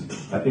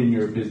evolutions in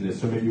your business,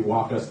 so maybe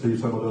walk us through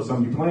some of those.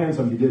 Some you planned,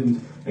 some you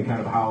didn't, and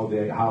kind of how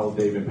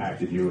they've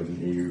impacted you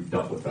and you've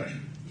dealt with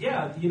them.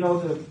 Yeah, you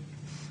know,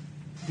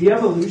 the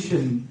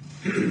evolution,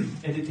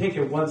 and to take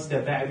it one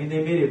step back, I mean,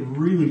 they made it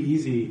really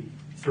easy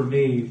for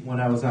me when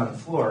I was on the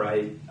floor.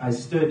 I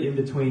stood in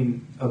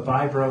between a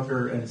buy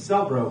broker and a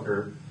sell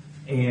broker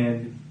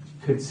and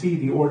could see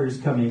the orders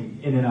coming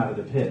in and out of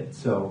the pit.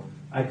 So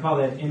I call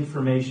that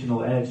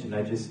informational edge, and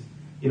I just,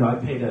 you know, I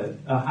paid a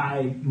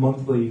high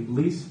monthly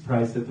lease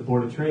price at the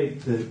Board of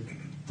Trade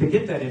to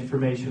get that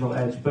informational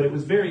edge, but it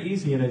was very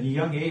easy, and at a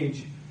young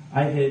age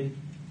I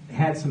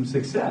had some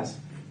success.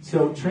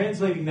 So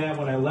translating that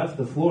when I left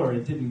the floor,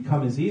 it didn't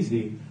come as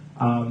easy.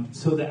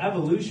 So the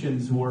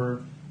evolutions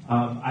were,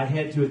 I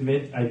had to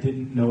admit I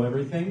didn't know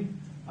everything.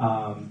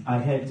 I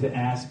had to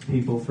ask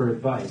people for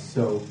advice.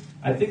 So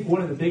I think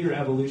one of the bigger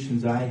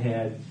evolutions I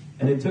had,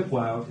 and it took a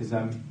while because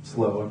I'm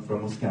slow, I'm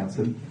from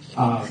Wisconsin,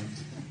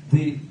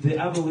 the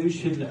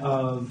evolution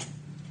of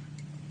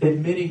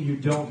admitting you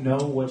don't know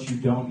what you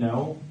don't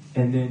know,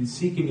 and then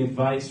seeking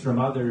advice from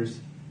others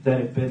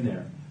that have been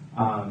there.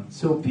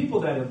 So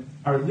people that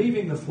are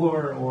leaving the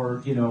floor,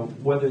 or you know,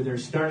 whether they're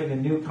starting a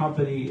new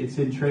company, it's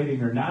in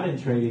trading or not in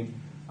trading,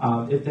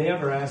 if they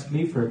ever ask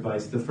me for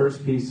advice, the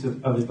first piece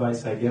of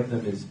advice I give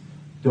them is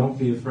don't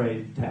be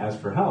afraid to ask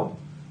for help.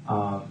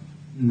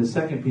 And the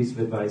second piece of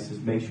advice is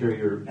make sure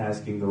you're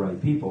asking the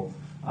right people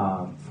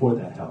for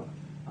that help.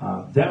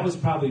 That was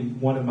probably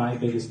one of my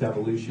biggest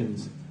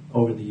evolutions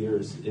over the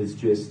years, is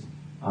just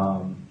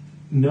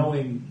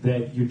knowing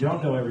that you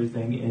don't know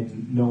everything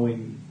and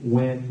knowing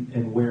when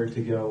and where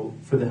to go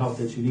for the help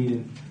that you need.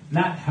 And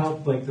not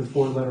help like the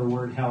four-letter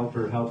word help,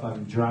 or help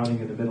I'm drowning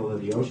in the middle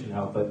of the ocean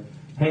help, but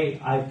hey,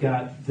 I've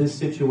got this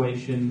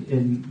situation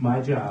in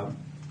my job.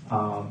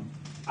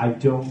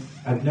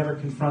 I've never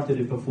confronted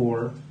it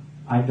before.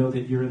 I know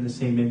that you're in the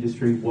same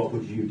industry. What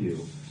would you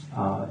do?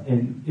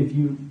 And if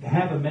you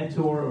have a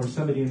mentor or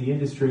somebody in the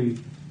industry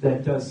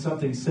that does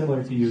something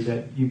similar to you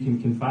that you can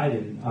confide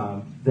in,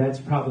 that's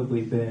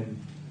probably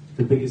been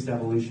the biggest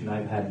evolution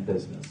I've had in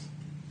business.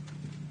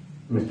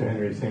 Mr.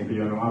 Henry, same for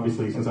you. I know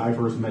obviously since I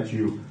first met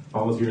you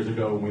all those years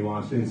ago when we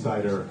launched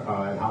Insider,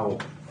 and how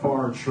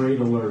far Trade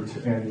Alert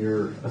and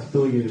your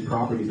affiliated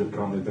properties have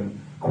come, there's been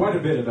quite a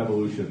bit of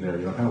evolution there.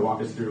 You know, kind of walk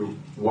us through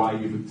why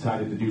you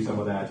decided to do some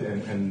of that,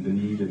 and the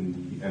need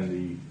and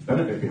the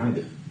benefit behind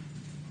it.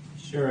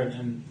 Sure,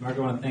 and Mark, I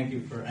want to thank you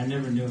for, I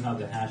never knew how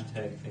the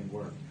hashtag thing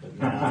worked, but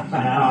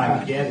now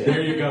I get it.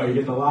 There you go. You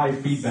get the live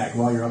feedback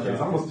while you're up there.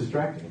 It's almost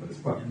distracting, but it's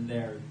fun. And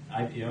they're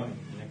IPOing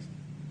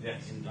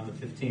on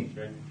the 15th,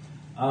 right?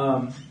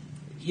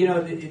 You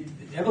know,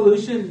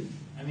 evolution,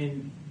 I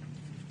mean,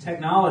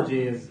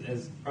 technology,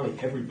 as probably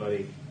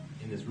everybody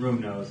in this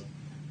room knows,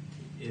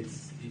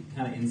 it's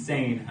kind of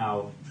insane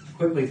how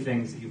quickly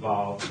things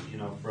evolve, you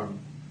know, from,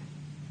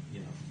 you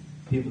know,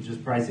 people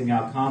just pricing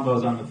out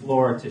combos on the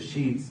floor to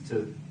sheets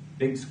to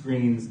big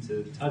screens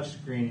to touch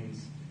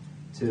screens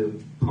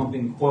to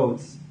pumping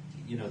quotes.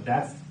 You know,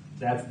 that's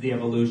the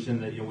evolution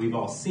that, you know, we've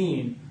all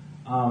seen.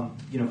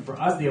 You know, for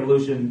us, the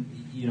evolution,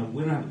 you know,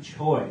 we don't have a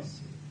choice.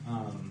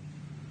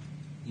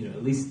 You know,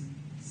 at least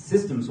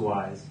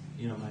systems-wise,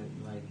 you know,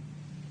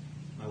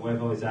 my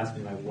wife always asks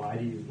me, like, why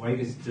do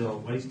you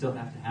still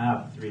have to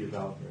have 3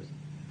 developers?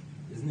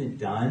 Isn't it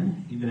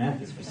done? You've been at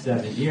this for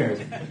 7 years,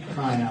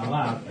 crying out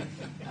loud.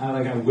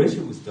 I wish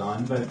it was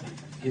done, but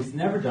it's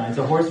never done. It's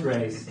a horse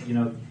race, you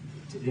know,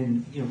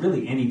 in, you know,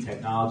 really any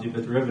technology,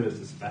 but derivatives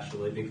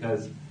especially,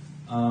 because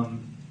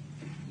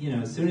you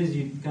know, as soon as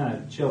you kind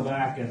of chill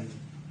back and,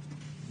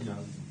 you know,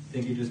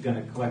 think you're just going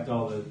to collect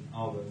all the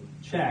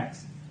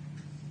checks,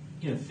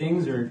 you know,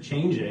 things are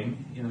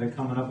changing. You know, they're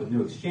coming up with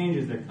new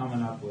exchanges. They're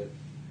coming up with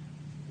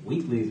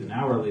weeklies and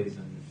hourlies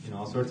and, you know,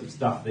 all sorts of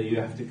stuff that you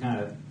have to kind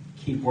of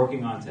keep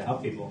working on to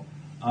help people.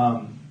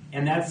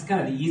 And that's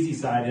kind of the easy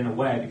side in a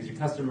way, because your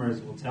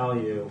customers will tell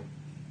you,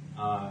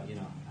 you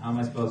know, how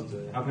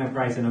can I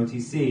price an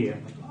OTC? And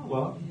I'm like, oh,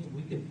 well,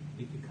 we could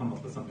come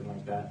up with something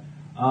like that.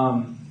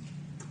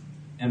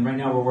 And right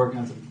now we're working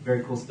on some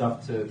very cool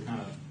stuff to kind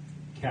of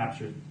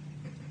capture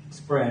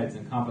spreads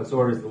and complex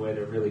orders the way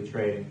they're really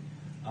trading.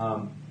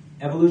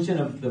 Evolution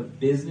of the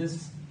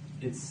business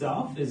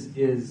itself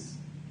is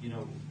you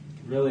know,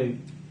 really,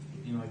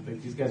 you know,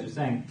 like these guys are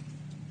saying,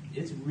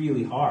 it's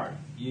really hard.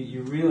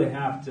 You really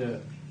have to,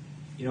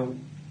 you know,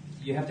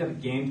 you have to have a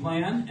game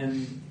plan,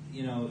 and,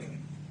 you know,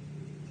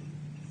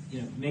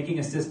 making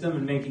a system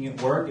and making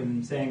it work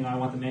and saying I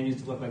want the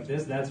menus to look like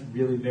this, that's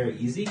really very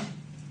easy.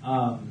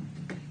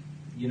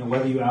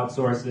 Whether you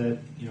outsource it,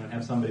 and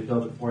have somebody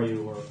build it for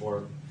you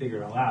or figure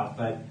it all out.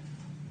 But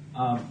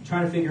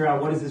trying to figure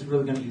out what is this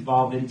really going to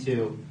evolve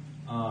into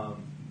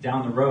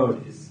down the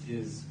road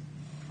is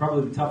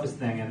probably the toughest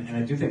thing. And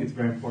I do think it's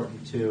very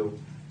important to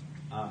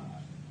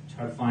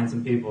try to find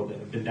some people that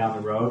have been down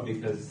the road,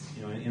 because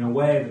in a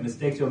way the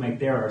mistakes you'll make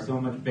there are so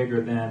much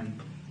bigger than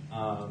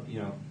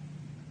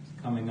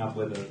coming up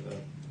with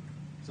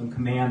some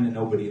command that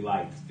nobody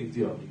likes. Big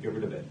deal, you get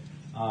rid of it.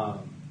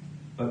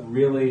 But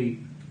really,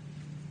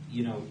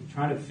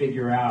 trying to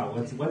figure out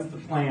what's the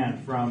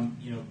plan from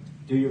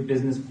do your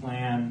business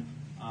plan,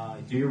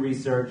 do your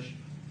research,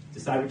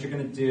 decide what you're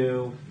going to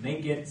do,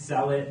 make it,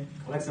 sell it,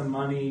 collect some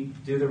money,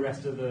 do the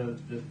rest of the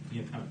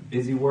kind of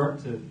busy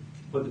work to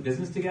put the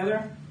business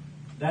together.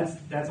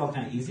 That's all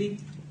kind of easy.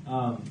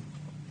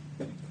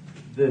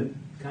 The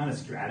kind of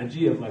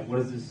strategy of like, what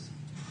is this?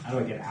 How do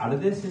I get out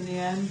of this in the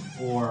end,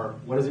 or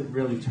what does it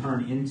really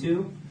turn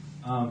into?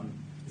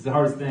 Is the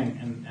hardest thing,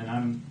 and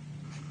I'm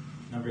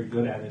not very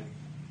good at it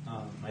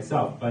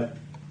myself. But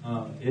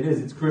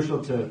it's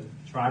crucial to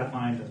try to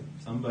find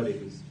somebody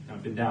who's kind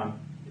of been down,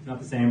 if not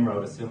the same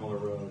road, a similar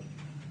road,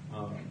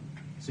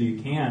 so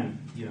you can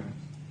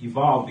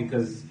evolve.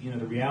 Because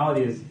the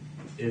reality is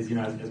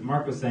as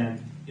Mark was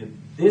saying,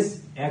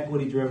 this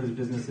equity derivatives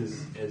business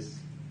is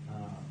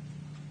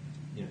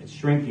it's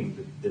shrinking.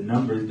 The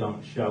numbers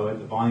don't show it.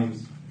 The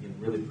volume's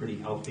really pretty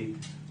healthy,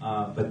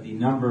 but the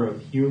number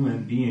of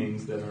human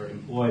beings that are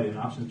employed in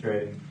options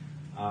trading,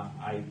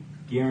 I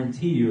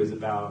guarantee you, is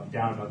down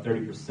about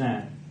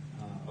 30%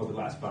 over the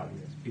last 5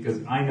 years.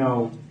 Because I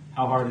know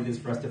how hard it is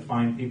for us to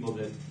find people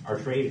that are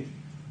trading.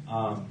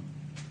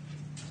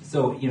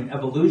 So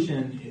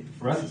evolution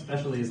for us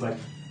especially is like,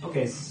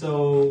 okay,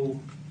 so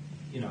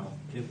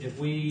if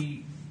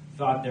we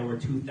thought there were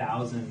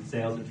 2,000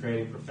 sales and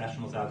trading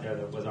professionals out there,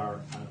 that was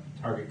our kind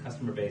of target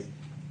customer base.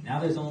 Now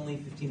there's only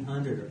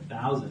 1,500 or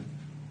 1,000.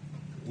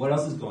 What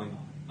else is going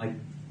on? Like,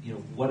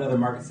 what other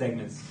market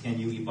segments can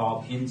you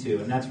evolve into?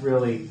 And that's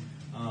really,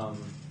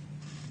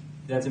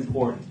 that's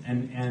important.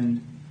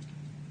 And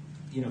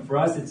for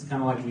us, it's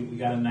kind of like we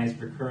got a nice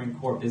recurring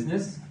core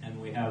business, and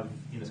we have,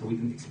 so we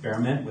can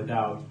experiment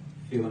without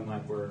feeling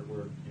like we're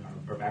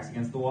our backs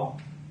against the wall.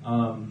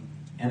 And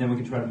then we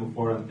can try to move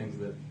forward on things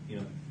that,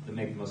 that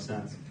make the most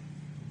sense.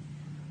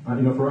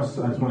 For us,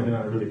 I just want to hit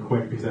on it really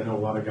quick, because I know a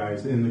lot of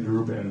guys in the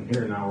group and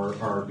here now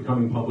are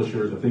becoming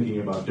publishers or thinking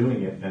about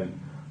doing it. And,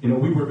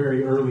 we were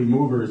very early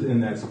movers in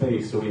that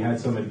space, so we had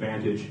some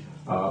advantage.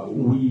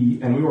 We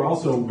were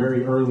also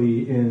very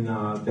early in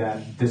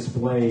that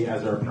display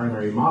as our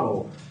primary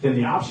model in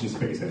the options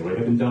space anyway. It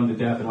had been done to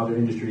death in other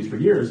industries for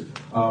years,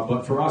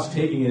 but for us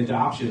taking it into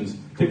options,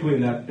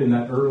 particularly in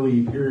that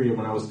early period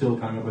when I was still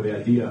coming up with the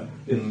idea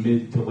in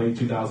mid to late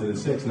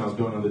 2006, and I was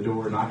going on the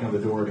door, knocking on the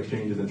door of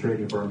exchanges and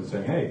trading firms and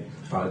saying, hey,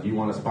 do you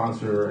want to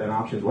sponsor an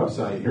options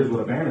website? Here's what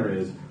a banner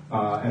is.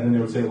 And then they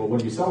would say, well,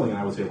 what are you selling? And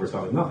I would say, we're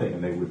selling nothing.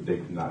 And they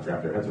could not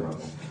wrap their heads around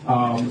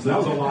that. So that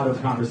was a lot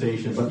of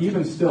conversation. But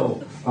even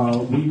still,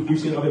 we've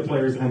seen other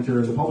players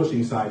enter the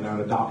publishing side now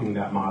and adopting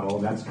that model.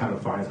 And that's kind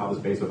of fine. It's how the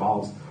space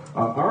evolves.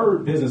 Our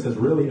business has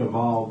really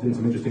evolved in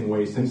some interesting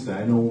ways since then.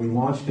 I know when we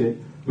launched it,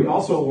 we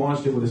also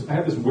launched it with this. I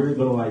had this weird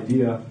little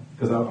idea,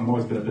 because I've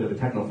always been a bit of a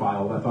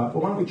technophile. I thought,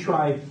 well, why don't we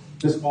try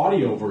this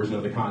audio version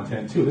of the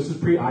content, too? This is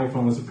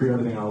pre-iPhone. This is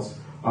pre-everything else.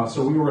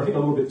 So we were, I think, a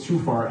little bit too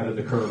far ahead of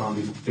the curve on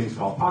these things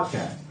called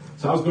podcasts.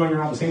 So I was going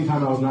around at the same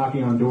time I was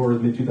knocking on doors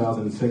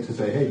mid-2006 to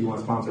say, hey, do you want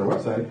to sponsor a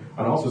website?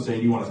 I'd also say,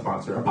 do you want to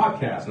sponsor a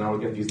podcast? And I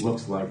would get these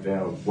looks like,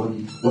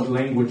 what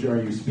language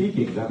are you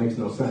speaking? That makes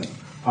no sense.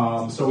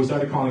 So we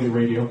started calling it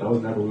radio. That was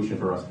an evolution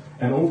for us.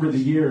 And over the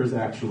years,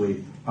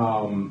 actually,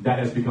 that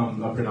has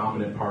become a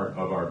predominant part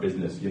of our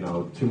business,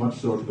 too much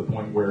so to the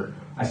point where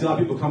I see a lot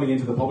of people coming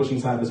into the publishing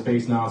side of the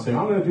space now and saying,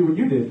 I'm going to do what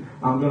you did.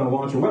 I'm going to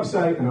launch a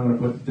website, and I'm going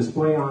to put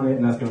display on it,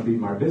 and that's going to be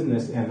my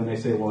business. And then they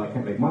say, well, I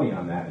can't make money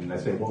on that. And I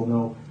say, well,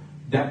 no,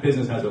 that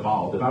business has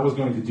evolved. If I was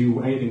going to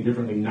do anything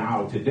differently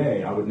now,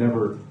 today, I would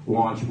never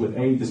launch with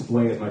A,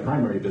 display as my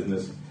primary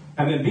business.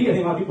 And then B, I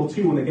think a lot of people,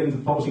 too, when they get into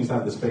the publishing side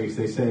of the space,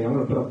 they say, I'm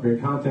going to put up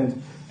great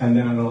content, and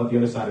then I'm going to let the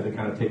other side of it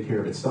kind of take care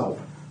of itself.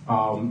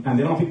 And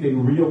they don't think they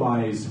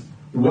realize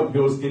what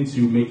goes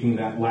into making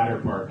that latter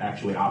part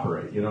actually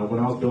operate. When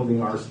I was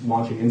building our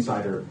launching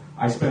Insider,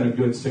 I spent a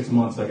good 6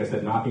 months, like I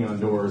said, knocking on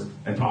doors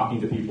and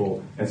talking to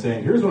people and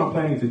saying, here's what I'm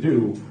planning to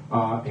do,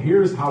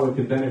 here's how it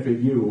could benefit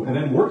you, and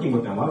then working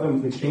with them. A lot of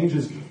them,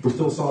 exchanges,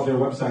 still saw their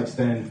websites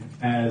then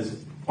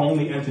as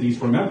only entities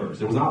for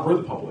members. It was not for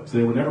the public, so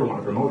they would never want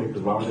to promote it,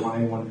 because why would they want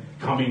anyone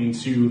coming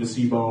to the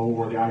SIBO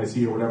or the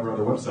ISE or whatever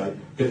other website?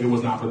 It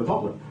was not for the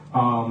public.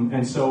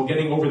 And so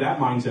getting over that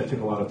mindset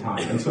took a lot of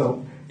time. And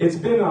so it's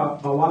been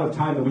a lot of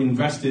time that we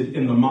invested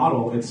in the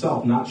model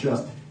itself, not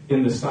just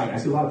in the site. I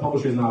see a lot of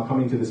publishers now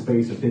coming to the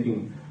space and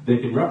thinking they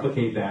can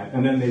replicate that,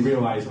 and then they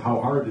realize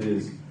how hard it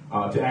is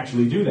to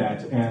actually do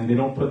that, and they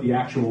don't put the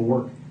actual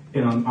work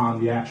in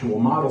on the actual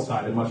model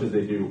side as much as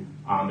they do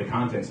on the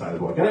content side as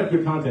well. You gotta have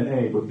good content,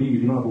 A, but B,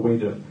 if you don't have a way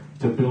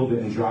to build it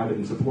and drive it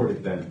and support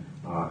it, then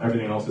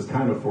everything else is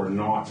kind of for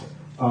naught.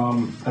 I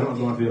don't want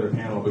to go on to the other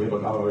panel, but we have a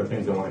lot of other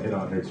things I want to hit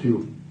on here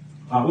too.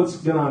 Let's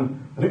get on.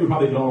 I think we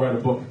probably could all write a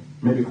book,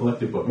 maybe a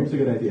collective book. Maybe it's a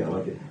good idea. I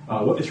like it.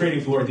 What the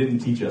trading floor didn't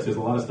teach us. There's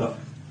a lot of stuff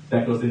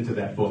that goes into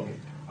that book.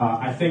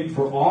 I think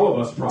for all of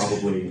us,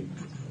 probably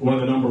one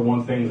of the number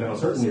one things, and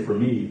certainly for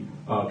me,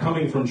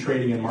 coming from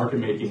trading and market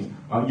making,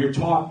 you're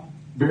taught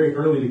very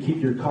early to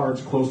keep your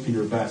cards close to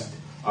your vest.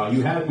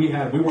 We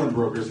weren't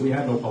brokers, we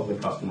had no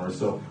public customers.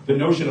 So the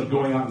notion of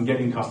going out and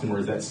getting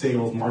customers, that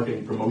sales,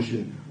 marketing,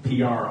 promotion,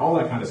 PR, all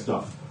that kind of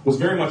stuff, was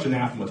very much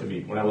anathema to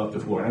me when I left the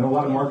floor. And I know a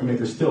lot of market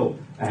makers still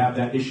have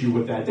that issue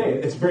with that day.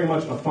 It's very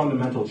much a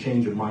fundamental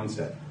change of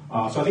mindset.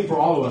 So I think for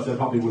all of us, that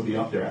probably would be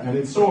up there. And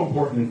it's so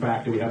important, in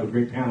fact, that we have a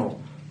great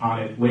panel on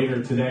it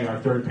later today, our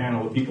third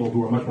panel, with people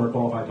who are much more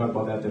qualified to talk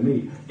about that than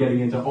me, getting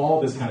into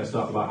all this kind of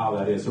stuff about how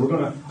that is.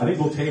 So I think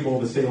we'll table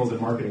the sales and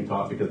marketing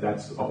talk because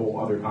that's a whole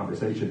other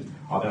conversation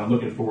that I'm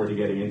looking forward to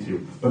getting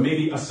into. But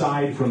maybe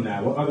aside from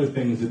that, what other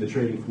things did the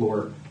trading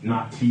floor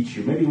not teach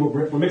you? Maybe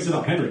we'll mix it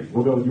up. Henry,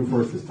 we'll go with you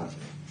first this time.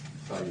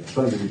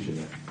 Saw you reaching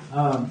there.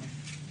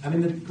 I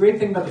mean, the great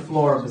thing about the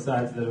floor,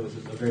 besides that it was a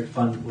very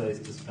fun place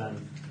to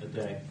spend a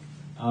day,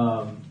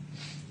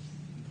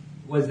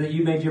 was that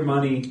you made your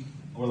money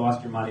or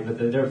lost your money, but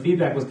their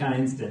feedback was kind of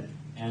instant.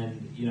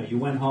 And, you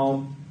went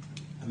home.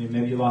 I mean,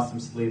 maybe you lost some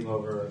sleep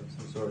over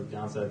some sort of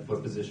downside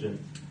put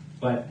position,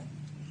 but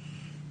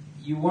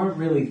you weren't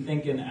really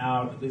thinking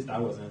out, at least I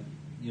wasn't.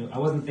 I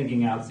wasn't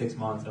thinking out 6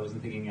 months. I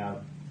wasn't thinking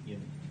out,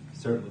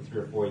 certainly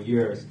 3 or 4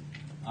 years.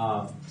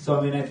 So,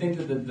 I mean, I think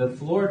that the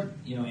floor,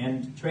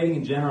 and trading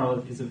in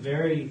general is a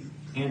very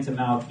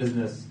hand-to-mouth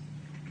business,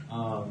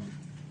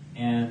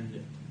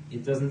 and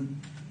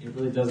it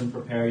really doesn't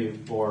prepare you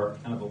for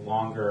kind of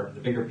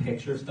the bigger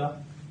picture stuff.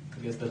 I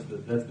guess that's the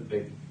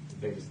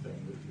biggest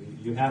thing.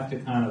 You have to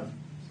kind of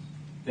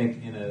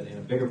think in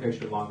a bigger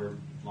picture, longer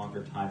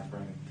time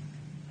frame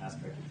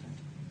aspect of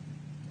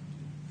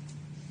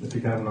things.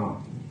 Mr.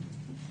 Cavanaugh.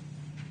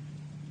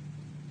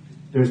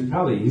 There's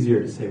probably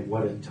easier to say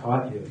what it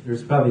taught you.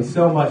 There's probably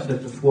so much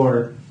that the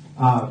floor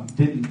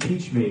didn't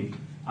teach me.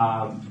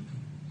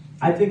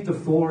 I think the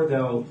floor,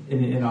 though,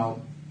 and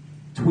I'll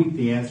tweak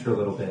the answer a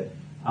little bit.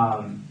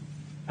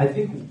 I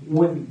think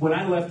when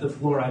I left the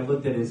floor, I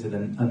looked at it as a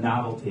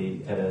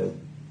novelty at a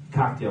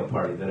cocktail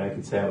party that I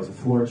could say I was a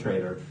floor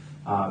trader.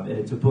 And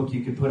it's a book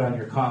you could put on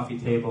your coffee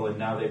table, and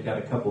now they've got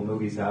a couple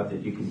movies out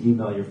that you can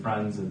email your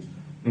friends, and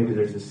maybe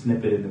there's a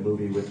snippet in the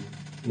movie with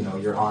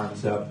your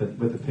arms up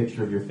with a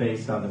picture of your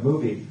face on the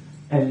movie.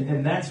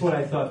 And that's what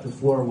I thought the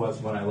floor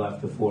was when I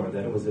left the floor,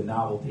 that it was a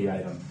novelty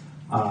item.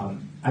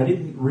 I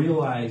didn't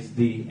realize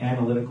the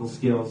analytical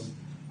skills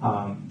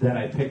that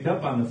I picked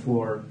up on the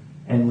floor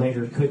and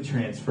later could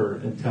transfer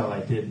until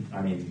I did,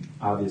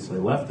 obviously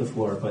left the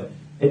floor. But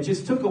it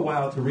just took a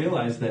while to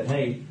realize that,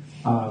 hey,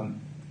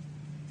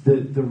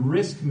 the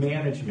risk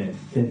management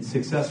in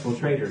successful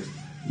traders,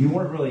 you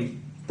weren't really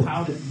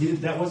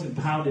that wasn't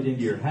pounded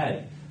into your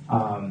head.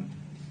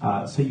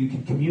 So you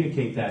can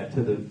communicate that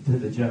to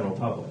the general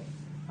public.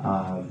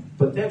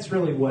 But that's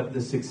really what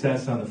the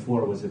success on the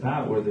floor was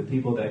about, were the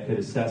people that could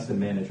assess and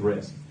manage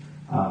risk.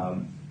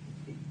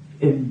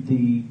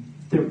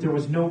 There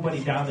was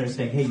nobody down there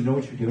saying, hey, you know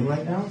what you're doing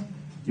right now?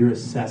 You're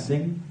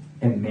assessing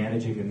and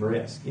managing in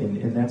risk.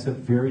 And that's a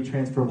very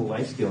transferable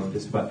life skill in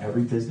just about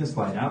every business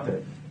line out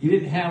there. You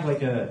didn't have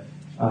like a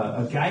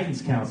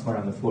guidance counselor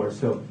on the floor.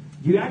 So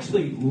you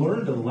actually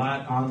learned a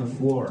lot on the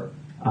floor,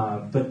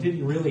 but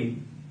didn't really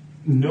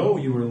know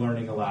you were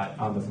learning a lot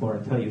on the floor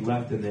until you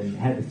left and then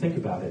had to think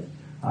about it.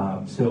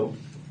 So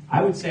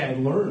I would say I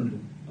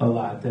learned a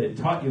lot, that it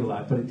taught you a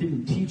lot, but it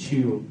didn't teach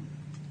you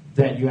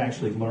that you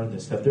actually learned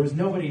this stuff. There was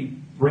nobody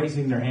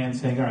raising their hand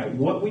saying, all right,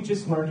 what we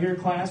just learned here,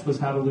 class, was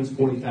how to lose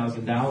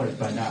 $40,000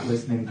 by not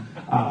listening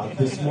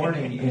this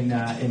morning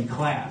in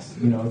class.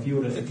 If you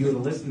would have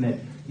listened, that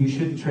you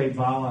shouldn't trade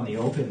vol on the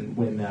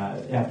open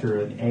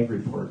after an ag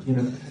report.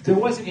 There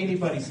wasn't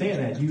anybody saying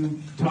that.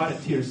 You taught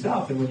it to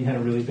yourself, and when you had a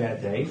really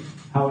bad day,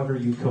 however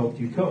you coped,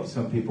 you coped.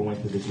 Some people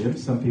went to the gym,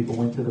 some people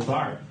went to the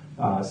bar,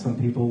 some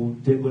people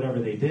did whatever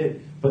they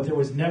did, but there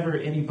was never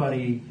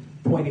anybody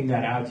pointing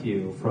that out to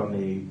you from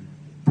a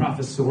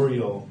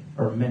professorial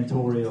or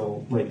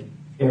mentorial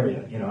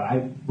area.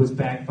 I was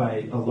backed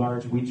by a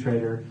large wheat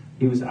trader.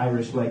 He was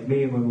Irish like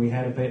me, and when we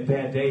had a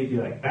bad day, he'd be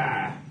like,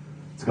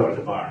 let's go to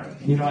the bar.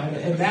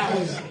 And that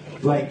was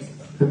like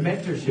the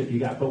mentorship you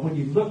got. But when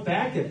you look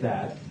back at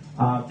that,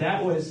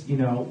 that was,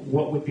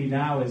 what would be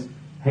now is,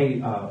 hey,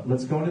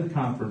 let's go into the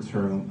conference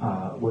room,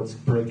 let's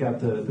break out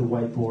the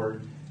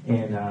whiteboard,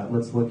 and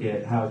let's look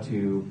at how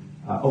to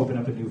open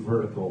up a new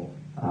vertical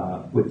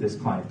with this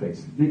client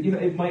base.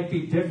 It might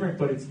be different,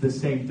 but it's the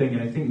same thing.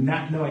 And I think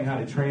not knowing how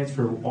to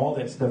transfer all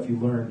that stuff you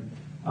learned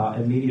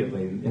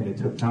immediately, and it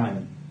took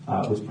time,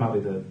 was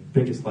probably the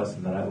biggest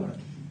lesson that I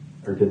learned,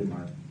 or didn't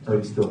learn, or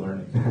I'm still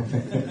learning.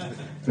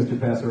 Mr.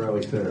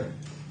 Passarelli, sir.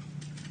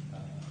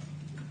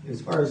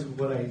 as far as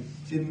what I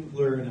didn't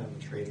learn on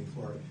the trading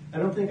floor, I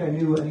don't think I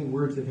knew any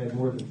words that had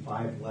more than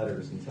 5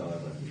 letters until I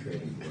left the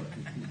trading floor.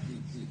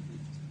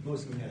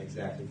 Most of them had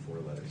exactly 4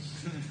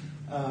 letters.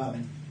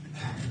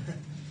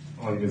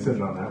 Oh, you've been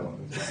sitting on that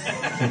one.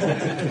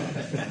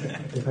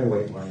 If I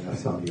wait long enough,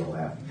 somebody will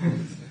laugh.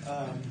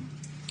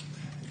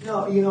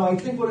 No, I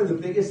think one of the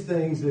biggest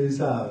things is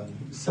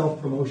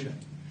self-promotion.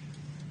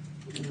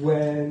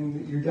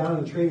 When you're down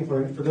on the trading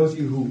floor, for those of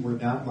you who were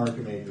not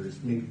market makers,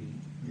 maybe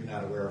you're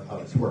not aware of how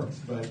this works,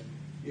 but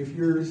if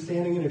you're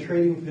standing in a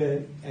trading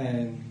pit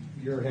and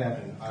you're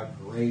having a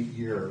great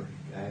year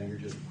and you're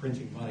just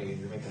printing money and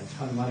you're making a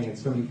ton of money and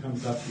somebody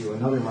comes up to you,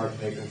 another market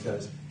maker, and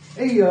says,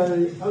 hey,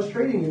 how's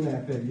trading in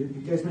that pit? You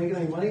guys making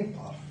any money?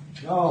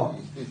 Oh,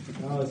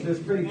 no, it's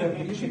pretty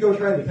good. You should go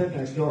try the pit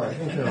next door. I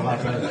think they're a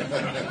lot better.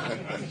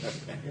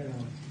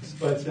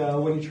 But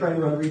when you try to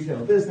run a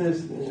retail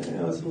business, it's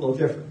a little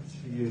different.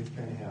 You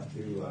kind of have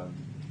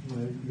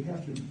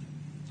to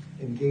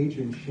engage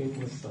in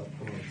shameless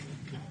self-promotion.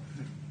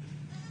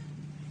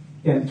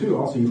 And two,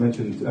 also you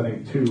mentioned, I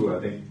think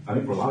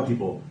for a lot of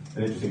people,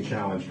 an interesting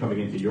challenge coming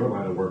into your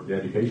line of work, the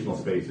educational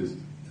space, is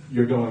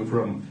you're going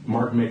from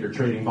market maker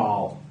trading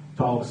vol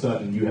to all of a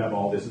sudden you have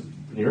all this,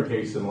 in your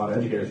case, and a lot of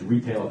educators,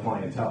 retail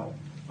clientele.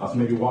 So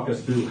maybe walk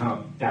us through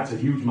how that's a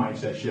huge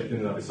mindset shift in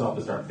and of itself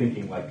to start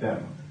thinking like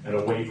them and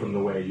away from the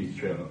way you used to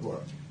trade on the floor.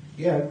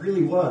 Yeah, it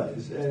really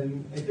was.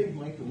 And I think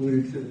Mike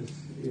alluded to this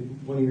in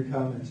one of your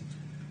comments.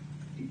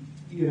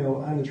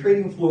 On the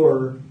trading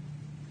floor,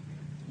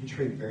 you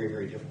trade very,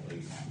 very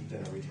differently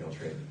than a retail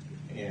trader.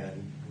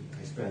 And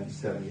I spent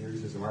 7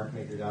 years as a market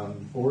maker down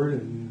in Ford,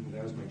 and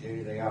that was my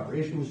day-to-day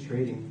operations,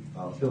 trading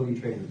volatility,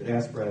 trading the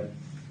bid-ask spread.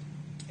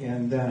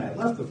 And then I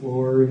left the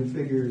floor and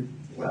figured,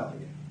 well,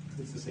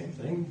 it's the same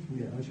thing.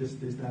 It's just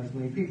there's not as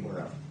many people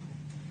around.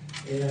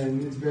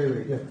 And it's very,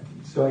 very different.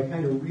 So I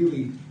kind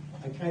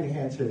of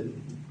had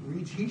to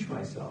reteach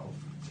myself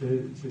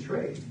to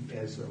trade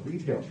as a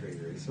retail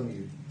trader, as somebody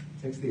who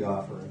takes the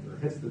offer or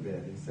hits the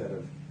bid instead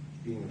of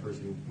being the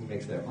person who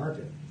makes that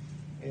market.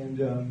 And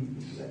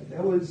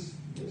that was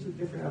a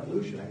different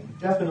evolution. I mean,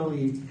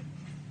 definitely,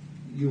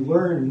 you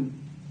learn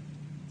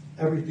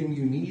everything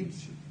you need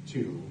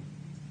to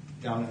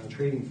down on the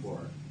trading floor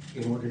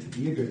in order to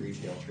be a good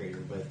retail trader,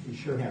 but you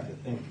sure have to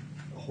think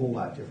a whole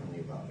lot differently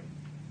about it.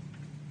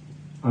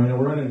 I mean,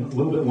 we're running a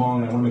little bit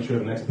long, and I want to make sure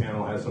the next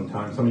panel has some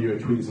time. Some of you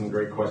have tweeted some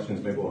great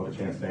questions. Maybe we'll have a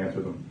chance to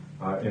answer them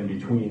in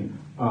between.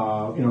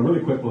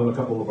 Really quick, we'll hit a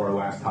couple of our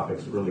last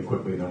topics really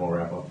quickly, and then we'll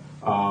wrap up.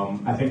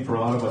 I think for a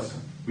lot of us,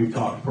 we've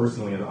talked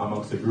personally and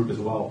amongst the group as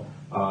well,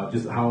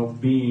 just how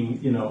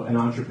being, an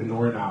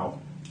entrepreneur now,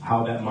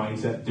 how that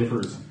mindset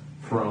differs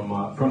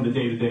from the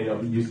day-to-day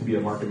of it used to be a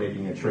market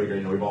making and trader.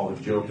 We've always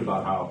joked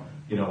about how,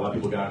 a lot of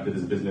people got into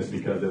this business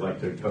because they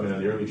like to come in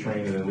on the early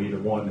train and then leave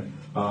at 1.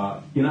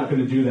 You're not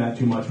going to do that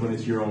too much when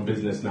it's your own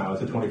business now.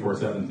 It's a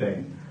 24/7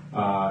 thing.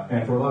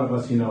 And for a lot of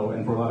us,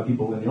 and for a lot of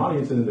people in the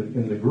audience and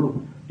in the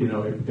group,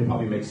 it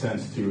probably makes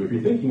sense to, if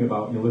you're thinking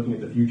about, looking at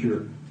the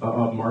future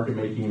of market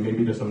making,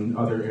 maybe there's some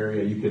other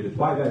area you could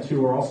apply that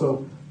to, or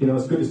also,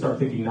 it's good to start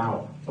thinking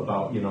now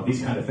about,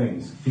 these kind of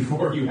things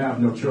before you have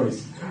no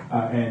choice,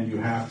 and you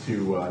have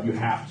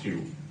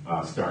to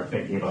start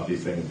thinking about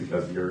these things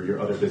because your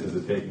other business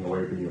is taking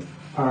away from you.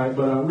 All right,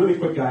 but really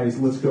quick, guys,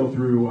 let's go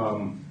through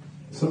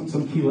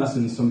some key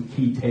lessons, some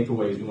key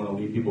takeaways we want to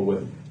leave people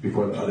with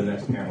before the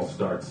next panel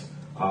starts.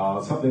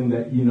 Something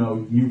that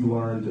you've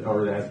learned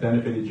or that has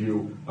benefited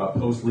you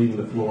post leaving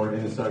the floor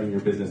and starting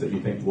your business that you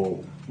think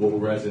will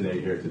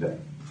resonate here today.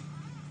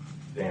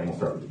 Dan, we'll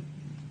start with you.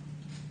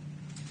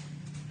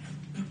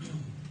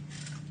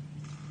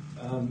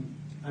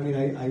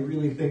 I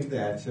really think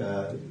that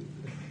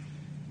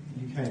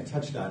you kind of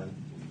touched on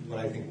what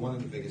I think one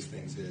of the biggest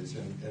things is,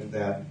 and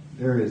that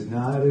there is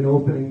not an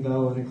opening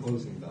bell and a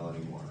closing bell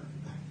anymore.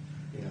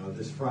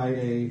 This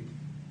Friday,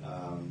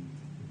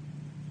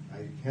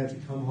 I had to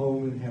come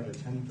home and have a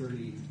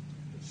 10:30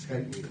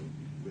 Skype meeting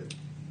with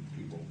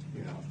people.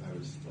 I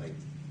was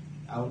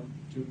out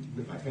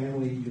with my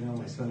family.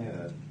 My son had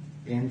a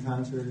band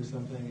concert or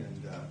something,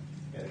 and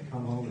had to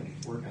come home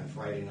and work on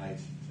Friday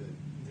nights to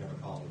have a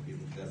call with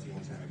people. That's the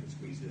only time I could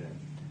squeeze it in,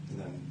 and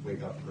then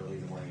wake up early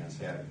in the morning on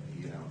Saturday.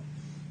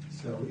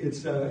 So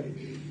it's a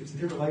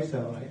different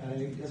lifestyle.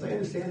 As I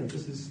understand it,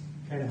 this is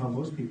kind of how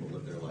most people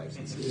live their lives.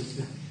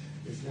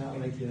 It's not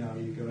like you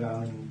go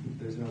down and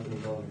there's an opening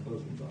bell and a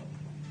closing bell.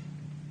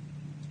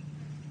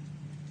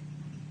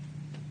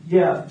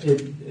 Yeah,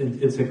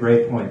 it's a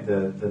great point.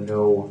 The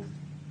no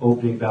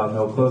opening bell,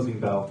 no closing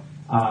bell.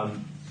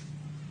 I'm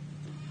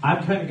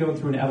kind of going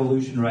through an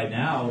evolution right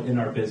now in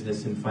our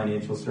business in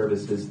financial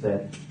services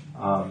that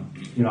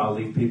I'll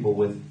leave people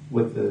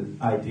with the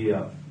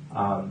idea.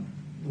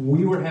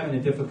 We were having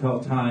a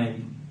difficult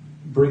time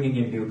bringing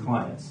in new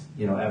clients.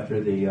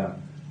 After the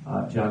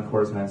John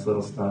Corzine's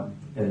little stunt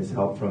and his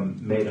help from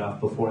Madoff,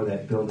 before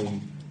that,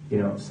 building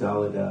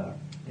solid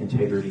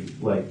integrity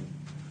like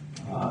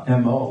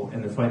MO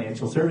in the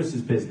financial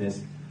services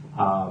business.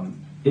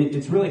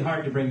 it's really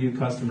hard to bring new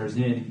customers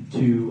in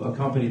to a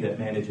company that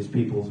manages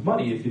people's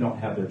money if you don't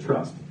have their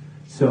trust.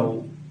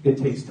 So it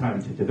takes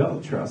time to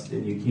develop trust,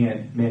 and you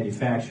can't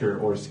manufacture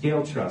or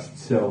scale trust.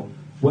 So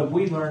what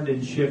we learned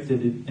and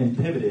shifted and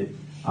pivoted,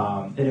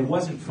 and it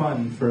wasn't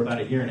fun for about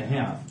a year and a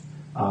half,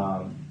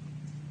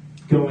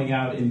 going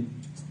out and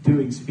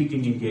doing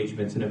speaking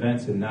engagements and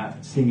events and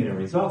not seeing any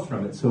results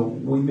from it. So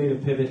we made a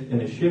pivot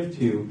and a shift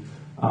to,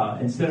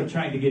 instead of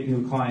trying to get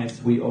new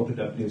clients, we opened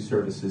up new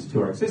services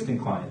to our existing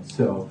clients.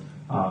 So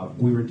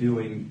we were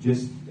doing,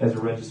 just as a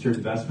registered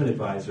investment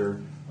advisor,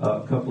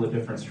 a couple of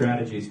different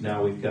strategies.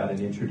 Now we've got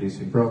an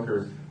introducing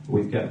broker,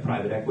 we've got a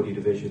private equity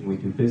division, we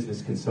do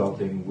business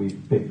consulting,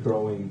 we've been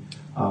growing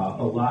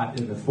a lot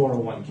in the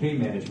 401k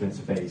management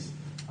space.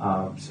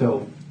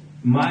 So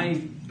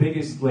my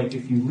biggest, like,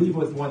 if you leave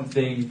with one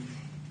thing,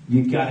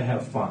 you got to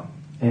have fun.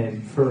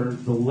 And for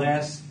the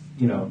last,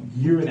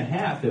 year and a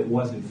half, it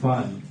wasn't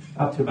fun.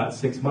 Up to about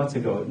 6 months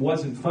ago, it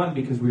wasn't fun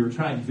because we were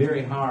trying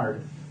very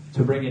hard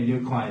to bring in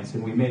new clients,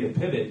 and we made a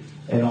pivot,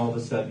 and all of a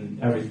sudden,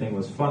 everything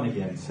was fun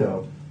again.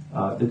 So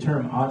the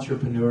term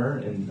entrepreneur,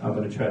 and I'm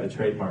going to try to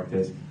trademark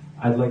this,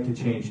 I'd like to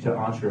change to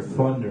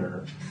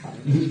entrepreneur.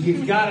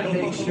 You've got to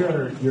make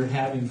sure you're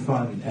having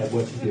fun at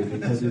what you do,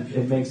 because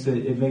it makes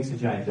a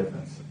giant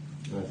difference.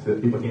 That's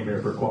it. People came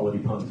here for quality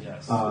puns.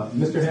 Yes.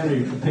 Mr.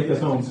 Henry, take us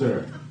home,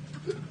 sir.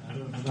 I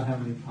don't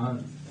have any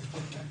puns.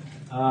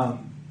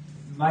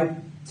 My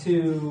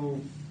two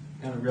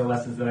kind of real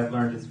lessons that I've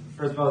learned is,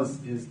 first of all,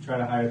 is try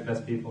to hire the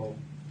best people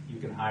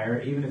you can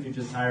hire, even if you're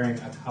just hiring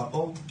a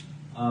couple.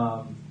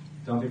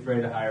 Don't be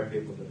afraid to hire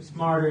people that are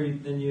smarter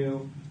than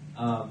you.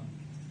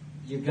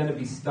 You're going to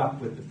be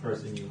stuck with the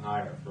person you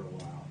hire for a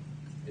while.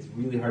 It's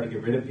really hard to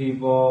get rid of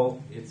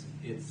people. It's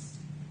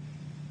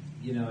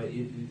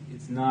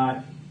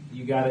not.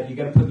 You got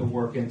to put the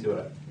work into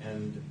it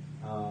and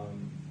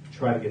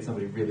try to get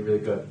somebody really, really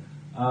good.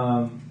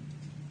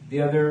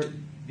 The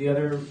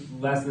other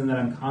lesson that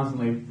I'm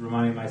constantly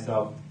reminding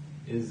myself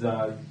is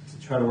to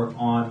try to work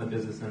on the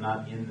business and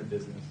not in the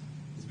business.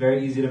 It's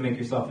very easy to make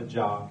yourself a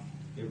job.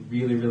 It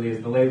really, really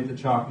is. The lady with the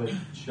chocolate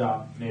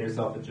shop made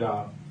herself a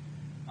job.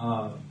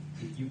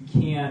 If you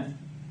can't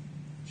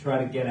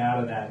try to get out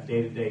of that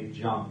day-to-day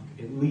junk,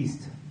 at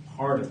least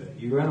part of it,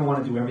 you're going to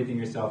want to do everything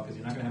yourself because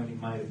you're not going to have any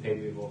money to pay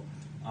people.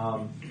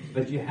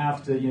 But you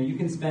have to, you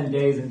can spend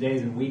days and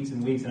days and weeks,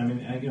 and I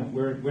mean,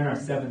 we're in our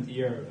 7th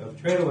year of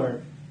Trade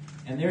Alert,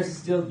 and there's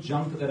still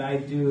junk that I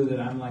do that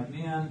I'm like,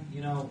 man,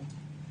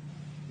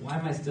 why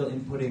am I still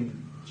inputting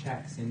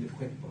checks into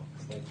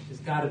QuickBooks? Like,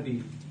 it's got to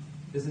be,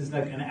 this is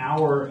like an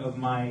hour of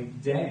my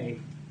day,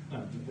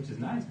 which is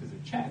nice because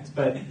they're checks,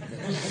 but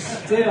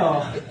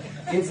still,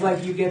 it's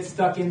like you get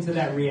stuck into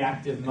that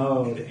reactive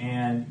mode,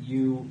 and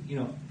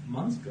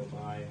months go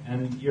by,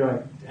 and you're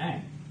like,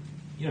 dang,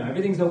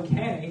 everything's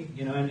okay,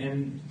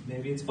 and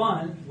maybe it's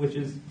fun, which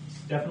is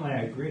definitely,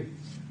 I agree.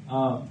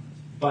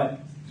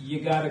 But you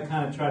got to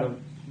kind of try to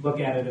look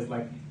at it as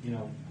like,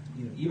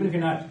 even if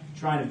you're not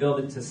trying to build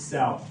it to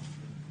sell,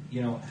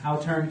 how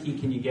turnkey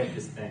can you get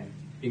this thing?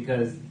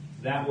 Because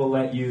that will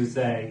let you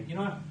say, you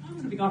know what, I'm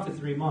going to be gone for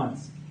 3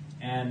 months,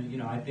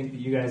 and I think that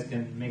you guys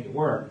can make it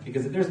work.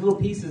 Because if there's little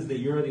pieces that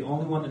you're the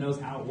only one that knows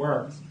how it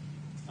works,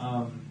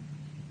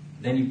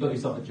 then you've built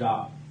yourself a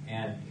job.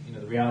 And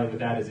the reality with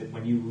that is that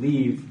when you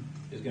leave,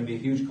 there's going to be a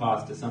huge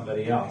cost to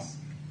somebody else.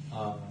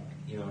 A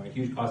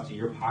huge cost to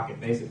your pocket,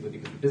 basically,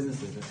 because the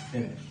business isn't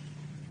finished.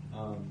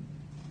 So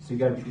you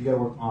got to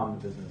work on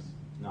the business,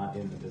 not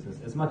in the business,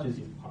 as much as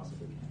you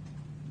possibly can.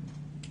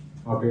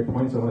 All great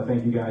points. I want to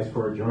thank you guys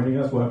for joining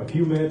us. We'll have a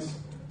few minutes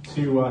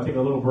to take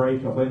a little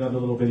break. I'll play another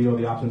little video of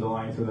the Options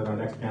Alliance, and then our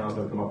next panel is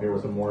going to come up here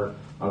with some more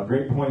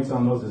great points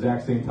on those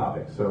exact same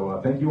topics. So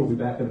thank you. We'll be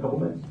back in a couple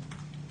minutes.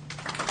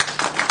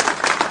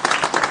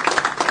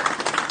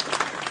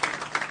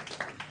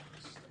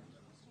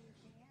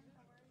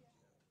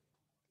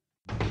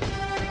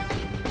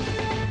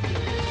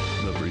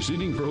 The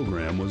preceding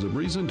program was a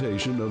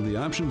presentation of the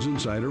Options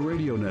Insider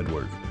Radio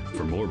Network.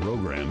 For more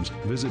programs,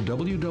 visit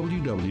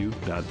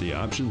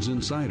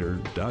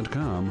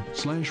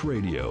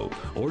www.theoptionsinsider.com/radio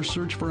or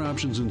search for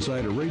Options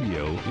Insider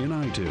Radio in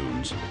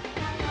iTunes.